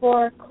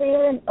for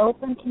clear and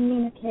open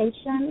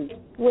communication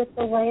with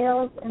the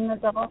whales and the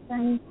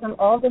dolphins from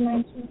all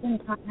dimensions and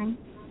time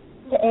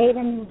to aid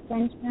in the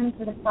ascension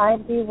to the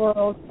 5D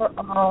world for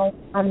all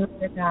on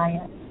Mother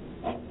Gaia.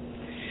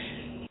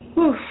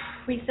 Whew.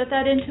 We set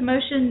that into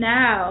motion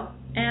now,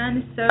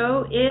 and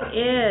so it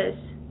is.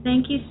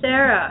 Thank you,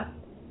 Sarah.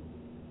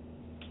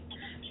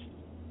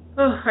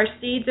 Oh, our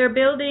seeds are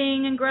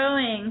building and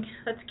growing.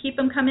 Let's keep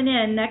them coming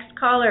in. Next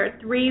caller,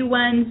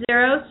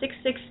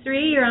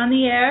 310-663. You're on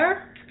the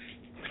air.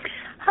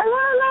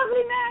 Hello,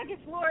 lovely Mag.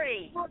 It's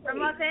Lori from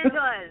Los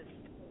Angeles.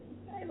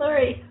 Hi,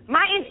 Lori.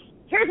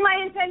 Here's my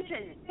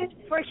intention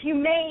for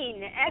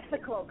humane,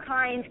 ethical,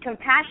 kind,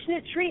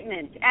 compassionate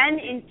treatment and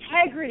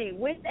integrity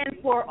with and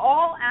for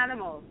all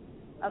animals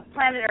of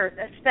planet Earth,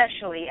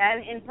 especially,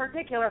 and in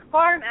particular,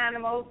 farm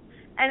animals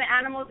and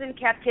animals in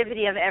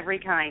captivity of every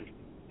kind.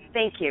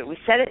 Thank you. We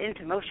set it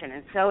into motion,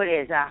 and so it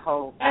is, I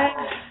hope.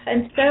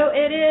 And so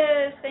it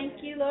is.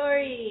 Thank you,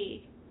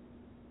 Lori.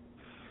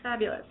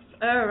 Fabulous.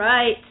 All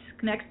right.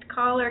 Next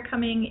caller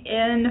coming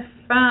in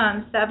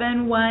from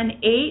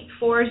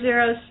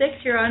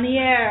 718-406. You're on the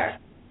air.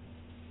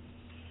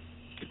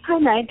 Hi,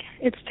 Meg.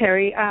 It's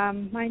Terry.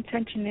 My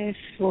intention is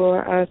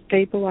for a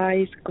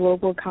stabilized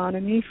global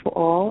economy for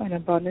all and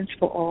abundance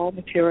for all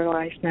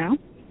materialize now.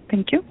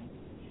 Thank you.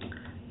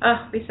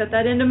 We set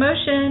that into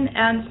motion,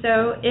 and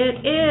so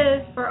it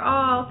is for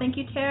all. Thank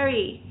you,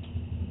 Terry.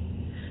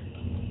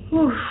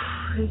 Whew.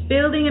 It's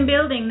building and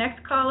building.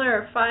 Next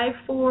caller,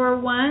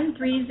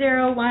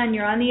 541-301.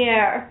 You're on the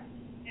air.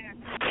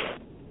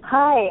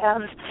 Hi.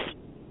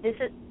 This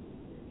is.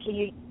 Can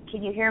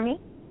you hear me?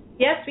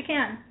 Yes, we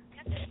can.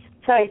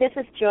 Sorry, this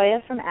is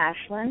Joya from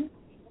Ashland,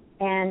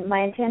 and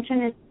my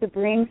intention is to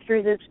bring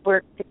through this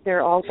work to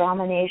clear all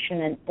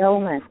domination and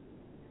illness,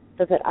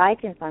 so that I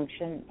can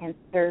function and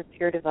serve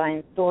pure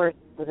divine source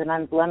with an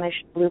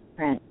unblemished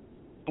blueprint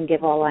and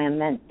give all I am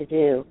meant to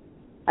do.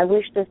 I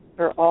wish this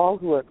for all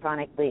who are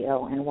chronically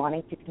ill and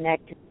wanting to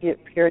connect to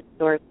pure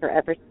source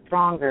forever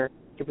stronger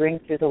to bring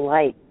through the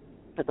light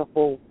for the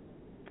whole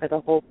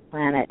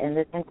planet. And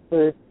this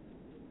includes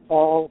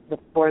all the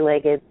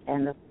four-legged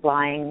and the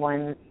flying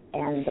ones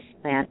and the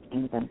plant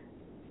kingdom.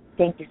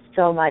 Thank you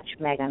so much,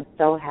 Meg. I'm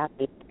so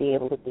happy to be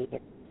able to be here.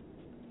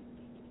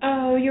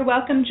 Oh, you're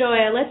welcome,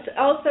 Joya. Let's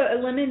also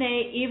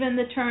eliminate even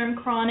the term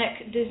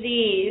chronic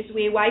disease.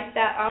 We wipe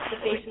that off the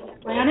face of the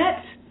planet.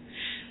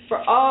 For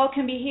all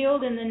can be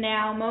healed in the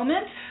now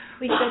moment.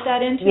 We set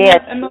that into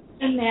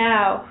emotion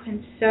now.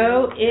 And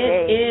so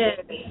it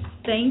is.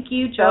 Thank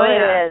you, Joya. So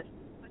it is.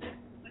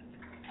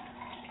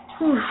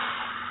 Whew.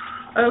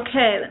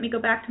 Okay, let me go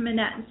back to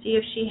Manette and see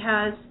if she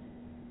has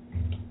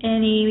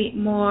any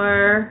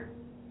more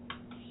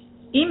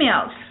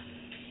emails.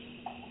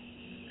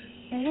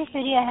 In this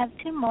video, I have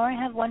two more. I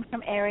have one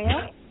from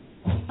Ariel.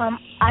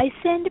 I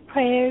send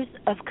prayers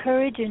of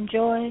courage and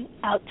joy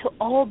out to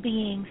all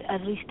beings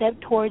as we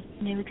step towards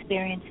new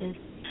experiences.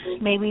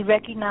 May we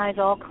recognize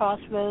all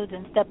crossroads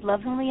and step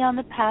lovingly on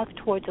the path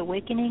towards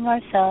awakening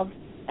ourselves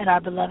and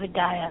our beloved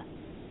Gaia.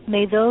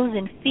 May those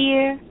in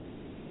fear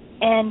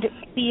and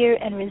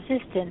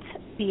resistance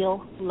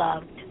feel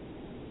loved.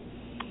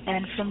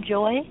 And from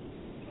Joy,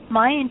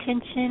 my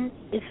intention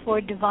is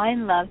for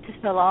divine love to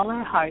fill all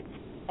our hearts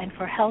and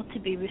for health to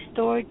be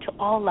restored to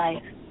all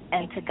life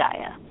and to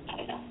Gaia.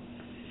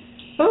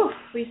 Oof,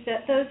 we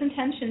set those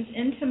intentions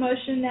into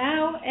motion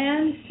now,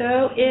 and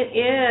so it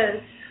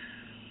is.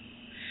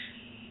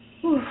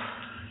 Oof,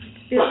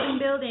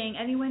 it's building.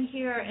 Anyone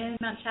here in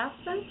Mount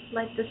Shasta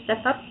like to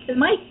step up to the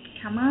mic?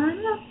 Come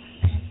on up.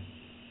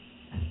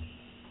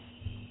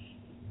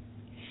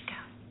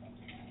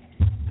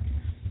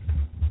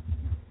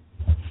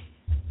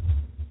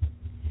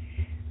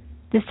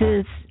 This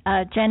is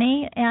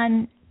Jenny,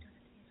 and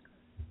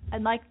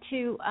I'd like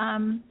to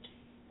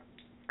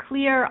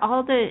clear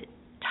all the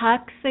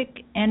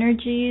toxic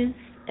energies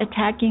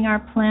attacking our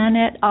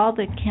planet, all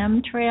the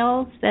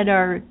chemtrails that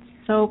are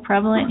so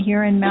prevalent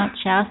here in Mount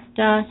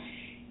Shasta,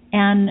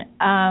 and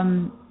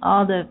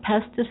all the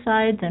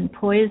pesticides and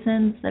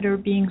poisons that are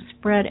being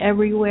spread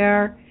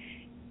everywhere,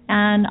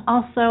 and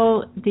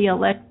also the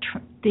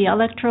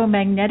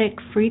electromagnetic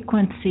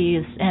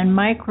frequencies and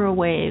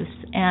microwaves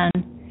and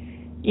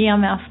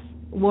EMF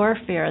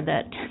warfare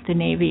that the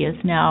Navy is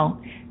now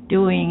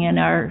doing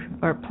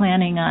or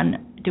planning on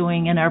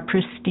doing in our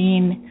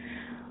pristine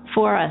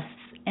forests.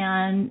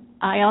 And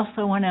I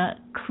also want to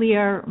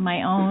clear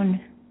my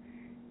own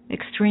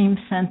extreme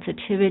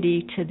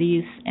sensitivity to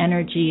these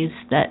energies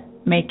that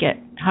make it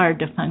hard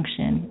to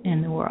function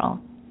in the world.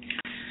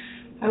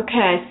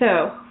 Okay,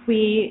 so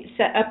we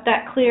set up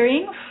that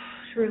clearing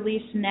to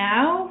release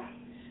now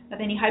of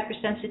any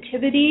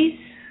hypersensitivities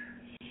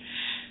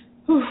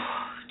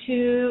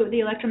to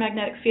the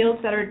electromagnetic fields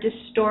that are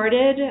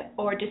distorted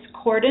or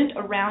discordant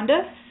around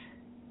us.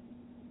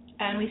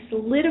 And we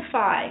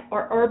solidify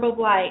our orb of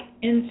light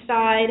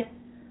inside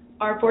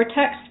our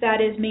vortex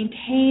that is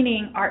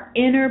maintaining our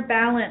inner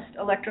balanced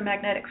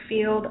electromagnetic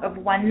field of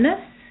oneness.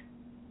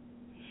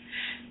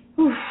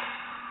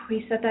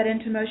 We set that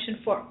into motion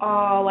for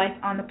all life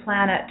on the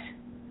planet.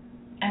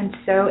 And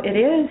so it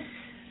is.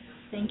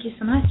 Thank you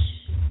so much.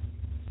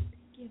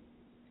 Thank you.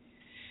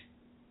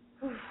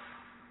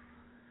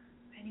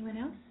 Anyone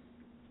else?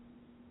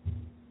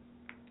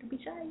 Don't be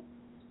shy.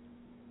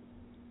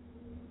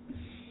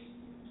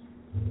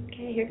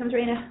 Okay, here comes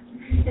Raina.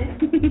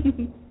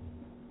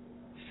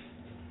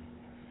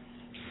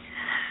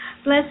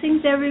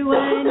 Blessings,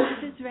 everyone.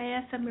 This is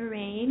Rhea from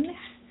Moraine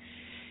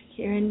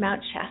here in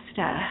Mount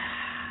Shasta.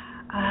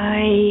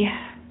 I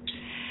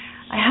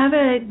have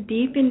a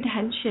deep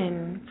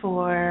intention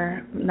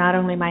for not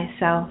only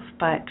myself,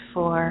 but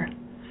for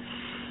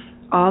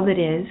all that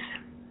is.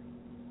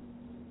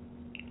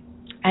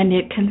 And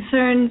it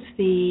concerns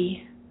the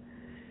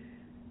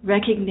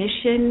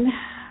recognition,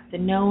 the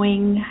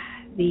knowing,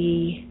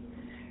 the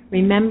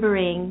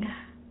remembering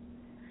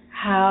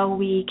how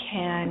we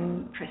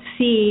can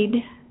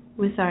proceed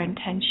with our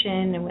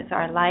intention and with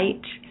our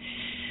light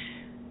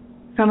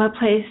from a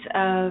place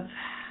of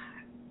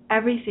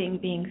everything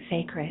being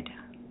sacred.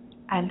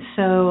 And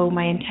so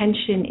my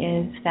intention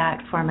is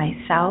that for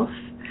myself,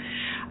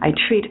 I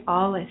treat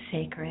all as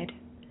sacred,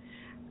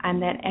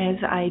 and that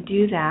as I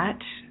do that,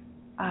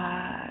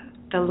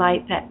 the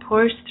light that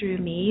pours through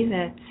me,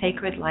 the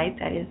sacred light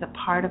that is a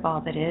part of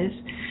all that is,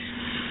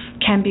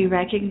 can be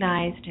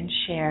recognized and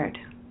shared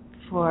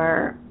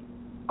for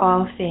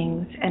all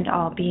things and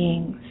all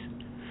beings.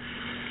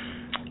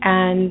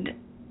 And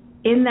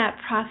in that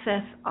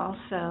process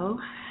also,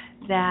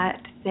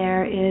 that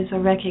there is a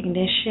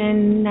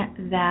recognition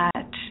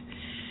that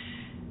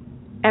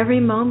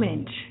every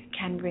moment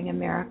can bring a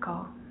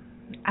miracle,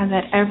 and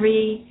that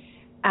every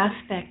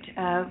aspect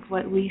of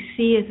what we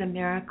see as a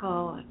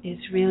miracle is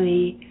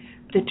really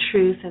the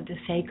truth of the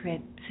sacred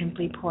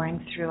simply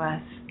pouring through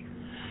us.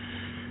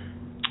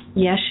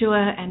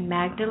 Yeshua and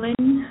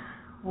Magdalene,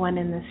 one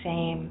and the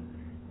same.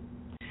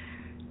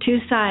 Two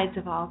sides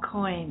of all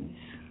coins.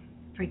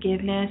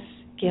 Forgiveness,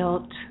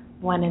 guilt,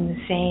 one and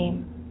the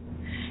same.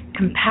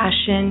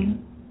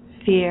 Compassion,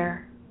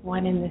 fear,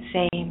 one and the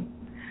same.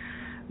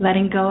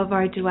 Letting go of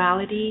our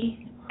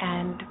duality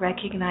and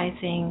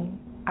recognizing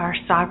our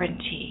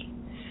sovereignty.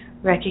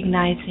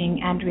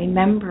 Recognizing and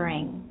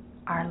remembering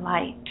our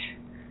light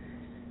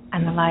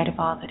and the light of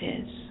all that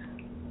is.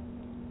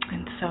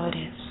 And so it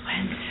is.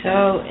 And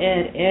so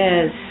it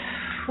is.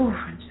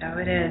 And so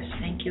it is.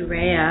 Thank you,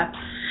 Rhea.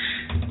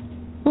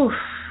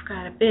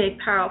 Got a big,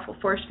 powerful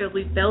force field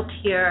we've built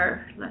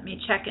here. Let me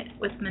check it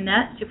with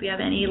Manette, see if we have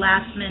any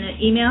last-minute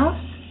emails.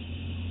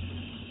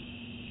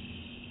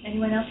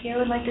 Anyone else here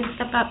would like to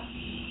step up?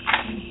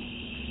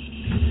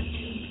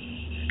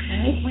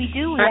 Okay. We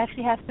do. We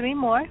actually have 3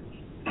 more.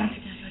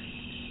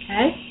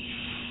 Okay.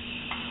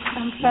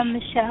 From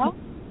Michelle.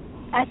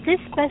 At this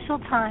special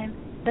time,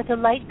 that the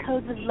light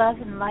codes of love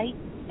and light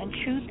and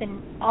truth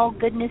and all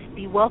goodness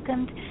be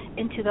welcomed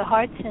into the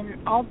hearts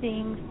and all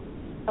beings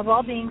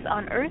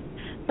on earth,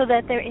 so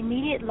that their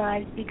immediate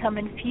lives become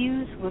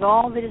infused with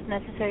all that is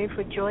necessary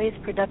for joyous,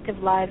 productive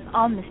lives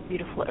on this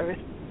beautiful earth,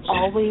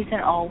 always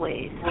and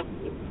always.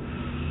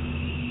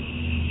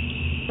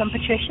 From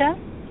Patricia,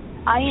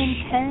 I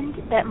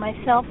intend that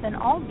myself and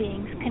all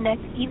beings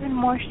connect even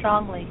more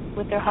strongly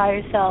with their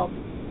higher selves,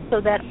 so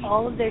that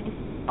all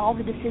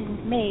the decisions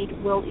made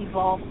will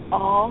evolve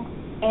all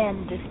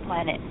and this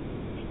planet.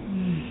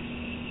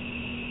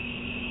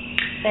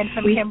 Then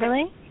from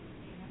Kimberly,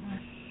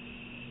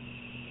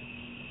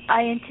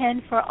 I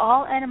intend for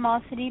all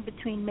animosity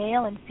between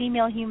male and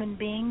female human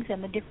beings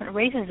and the different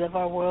races of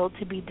our world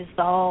to be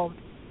dissolved,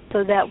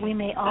 so that we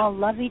may all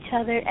love each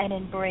other and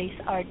embrace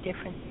our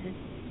differences.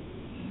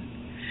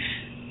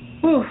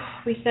 Whew,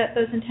 we set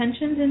those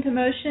intentions into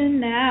motion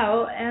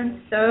now,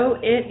 and so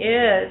it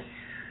is.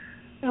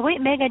 Oh,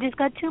 wait, Meg, I just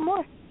got two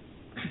more.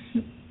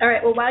 All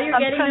right, well, while you're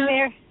getting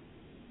those...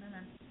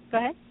 Go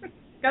ahead.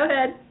 Go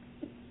ahead.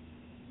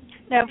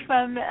 Now,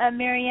 from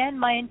Marianne,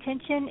 my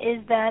intention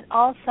is that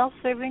all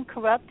self-serving,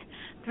 corrupt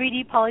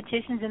 3D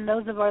politicians and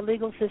those of our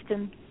legal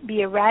system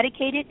be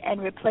eradicated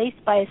and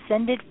replaced by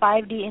ascended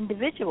 5D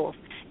individuals.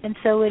 And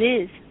so it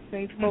is.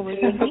 Very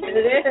forward-thinking. It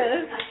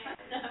is.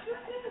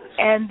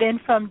 And then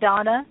from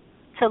Donna,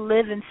 to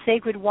live in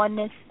sacred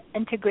oneness,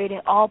 integrating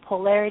all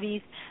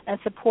polarities, and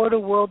support a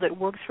world that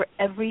works for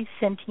every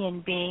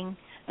sentient being,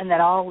 and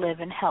that all live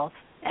in health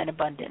and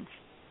abundance.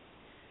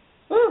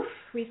 Oof,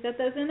 we set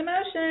those into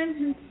motion,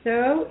 and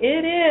so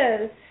it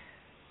is.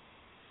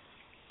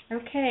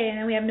 Okay, and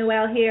then we have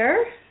Noelle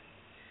here.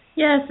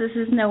 Yes, this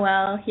is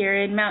Noelle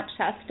here in Mount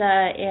Shasta,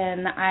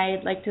 and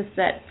I'd like to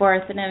set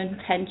forth an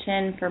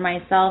intention for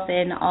myself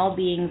and all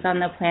beings on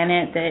the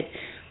planet that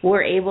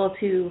we're able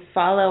to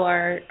follow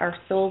our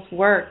soul's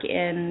work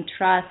in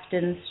trust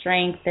and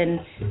strength and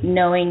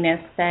knowingness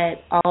that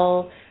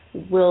all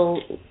will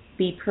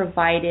be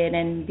provided,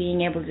 and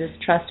being able to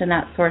just trust in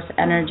that source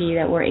energy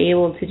that we're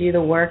able to do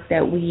the work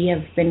that we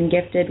have been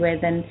gifted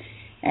with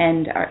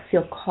and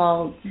feel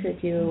called to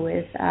do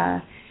with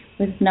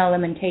no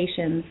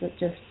limitations, with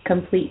just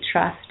complete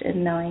trust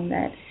and knowing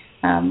that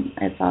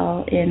it's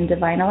all in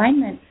divine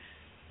alignment.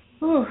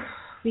 Ooh.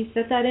 We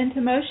set that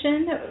into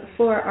motion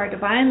for our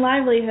divine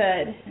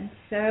livelihood, and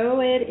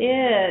so it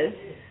is.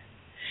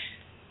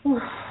 Ooh,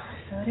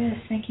 so it is.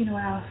 Thank you,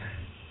 Noelle.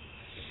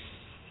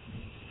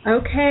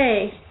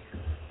 Okay,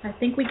 I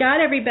think we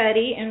got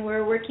everybody, and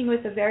we're working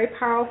with a very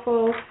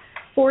powerful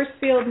force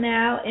field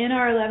now in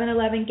our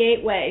 1111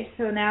 gateway.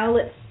 So now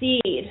let's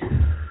seed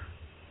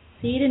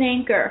and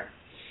anchor.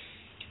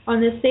 On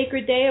this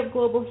sacred day of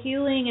global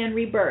healing and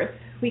rebirth,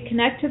 we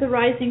connect to the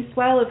rising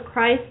swell of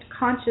Christ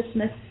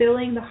consciousness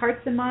filling the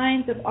hearts and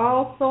minds of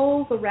all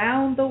souls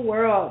around the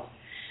world.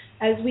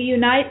 As we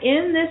unite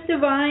in this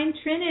divine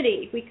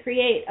trinity, we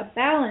create a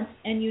balanced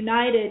and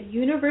united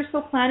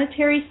universal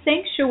planetary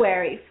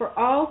sanctuary for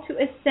all to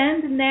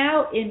ascend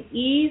now in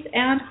ease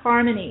and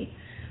harmony.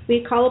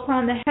 We call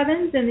upon the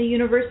heavens and the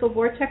universal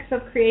vortex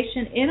of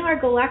creation in our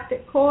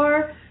galactic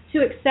core to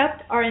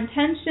accept our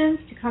intentions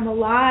to come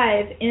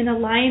alive in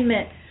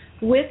alignment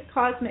with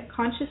cosmic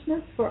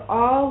consciousness for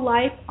all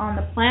life on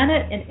the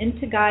planet and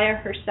into Gaia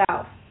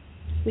herself.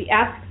 We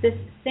ask this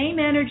same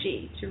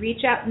energy to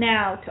reach out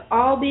now to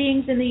all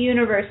beings in the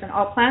universe and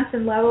all plants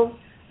and levels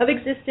of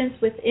existence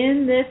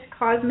within this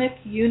cosmic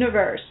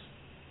universe.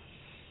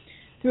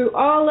 Through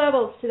all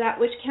levels to that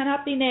which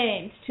cannot be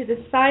named, to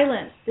the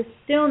silence, the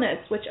stillness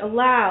which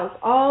allows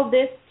all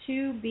this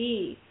to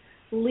be.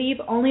 Leave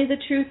only the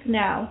truth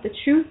now, the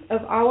truth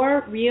of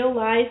our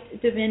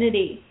realized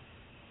divinity.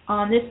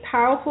 On this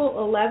powerful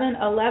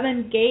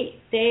 1111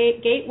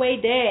 Gateway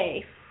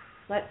Day,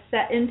 let's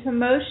set into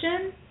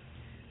motion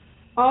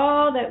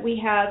all that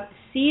we have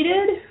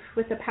seeded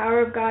with the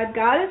power of God,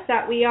 Goddess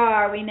that we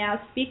are. We now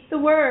speak the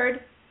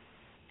word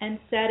and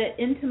set it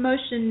into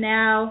motion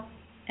now,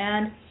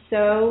 and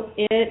so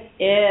it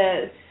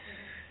is.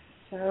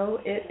 So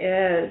it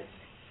is.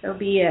 So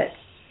be it.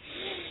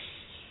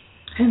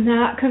 And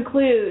that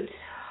concludes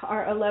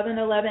our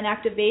 1111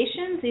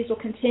 activations. These will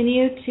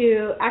continue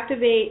to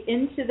activate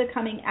into the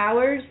coming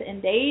hours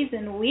and days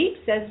and weeks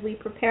as we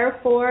prepare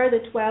for the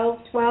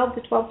 12/12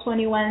 to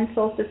 12/21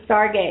 solstice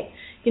stargate.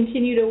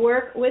 Continue to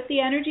work with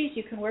the energies.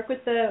 You can work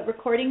with the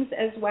recordings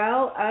as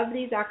well of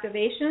these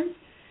activations,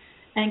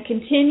 and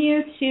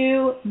continue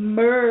to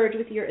merge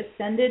with your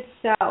ascended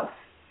self.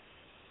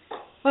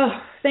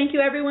 Oh, thank you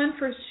everyone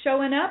for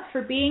showing up,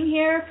 for being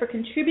here, for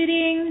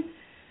contributing,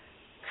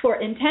 for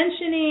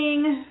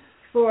intentioning,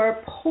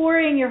 for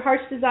pouring your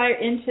heart's desire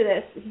into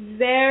this. It's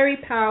very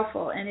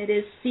powerful, and it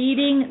is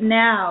seeding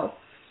now.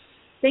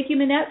 Thank you,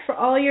 Minette, for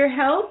all your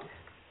help.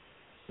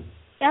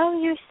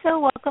 Oh, you're so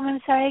welcome. I'm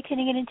sorry I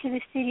couldn't get into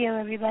the studio,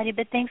 everybody,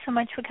 but thanks so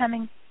much for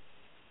coming.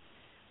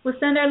 We'll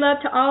send our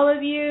love to all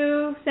of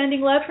you.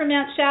 Sending love from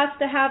Mount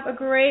Shasta. Have a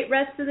great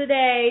rest of the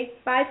day.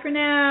 Bye for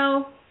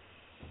now.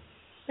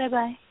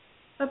 Bye-bye.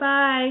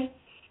 Bye-bye.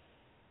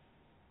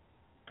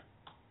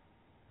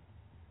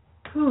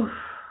 Whew.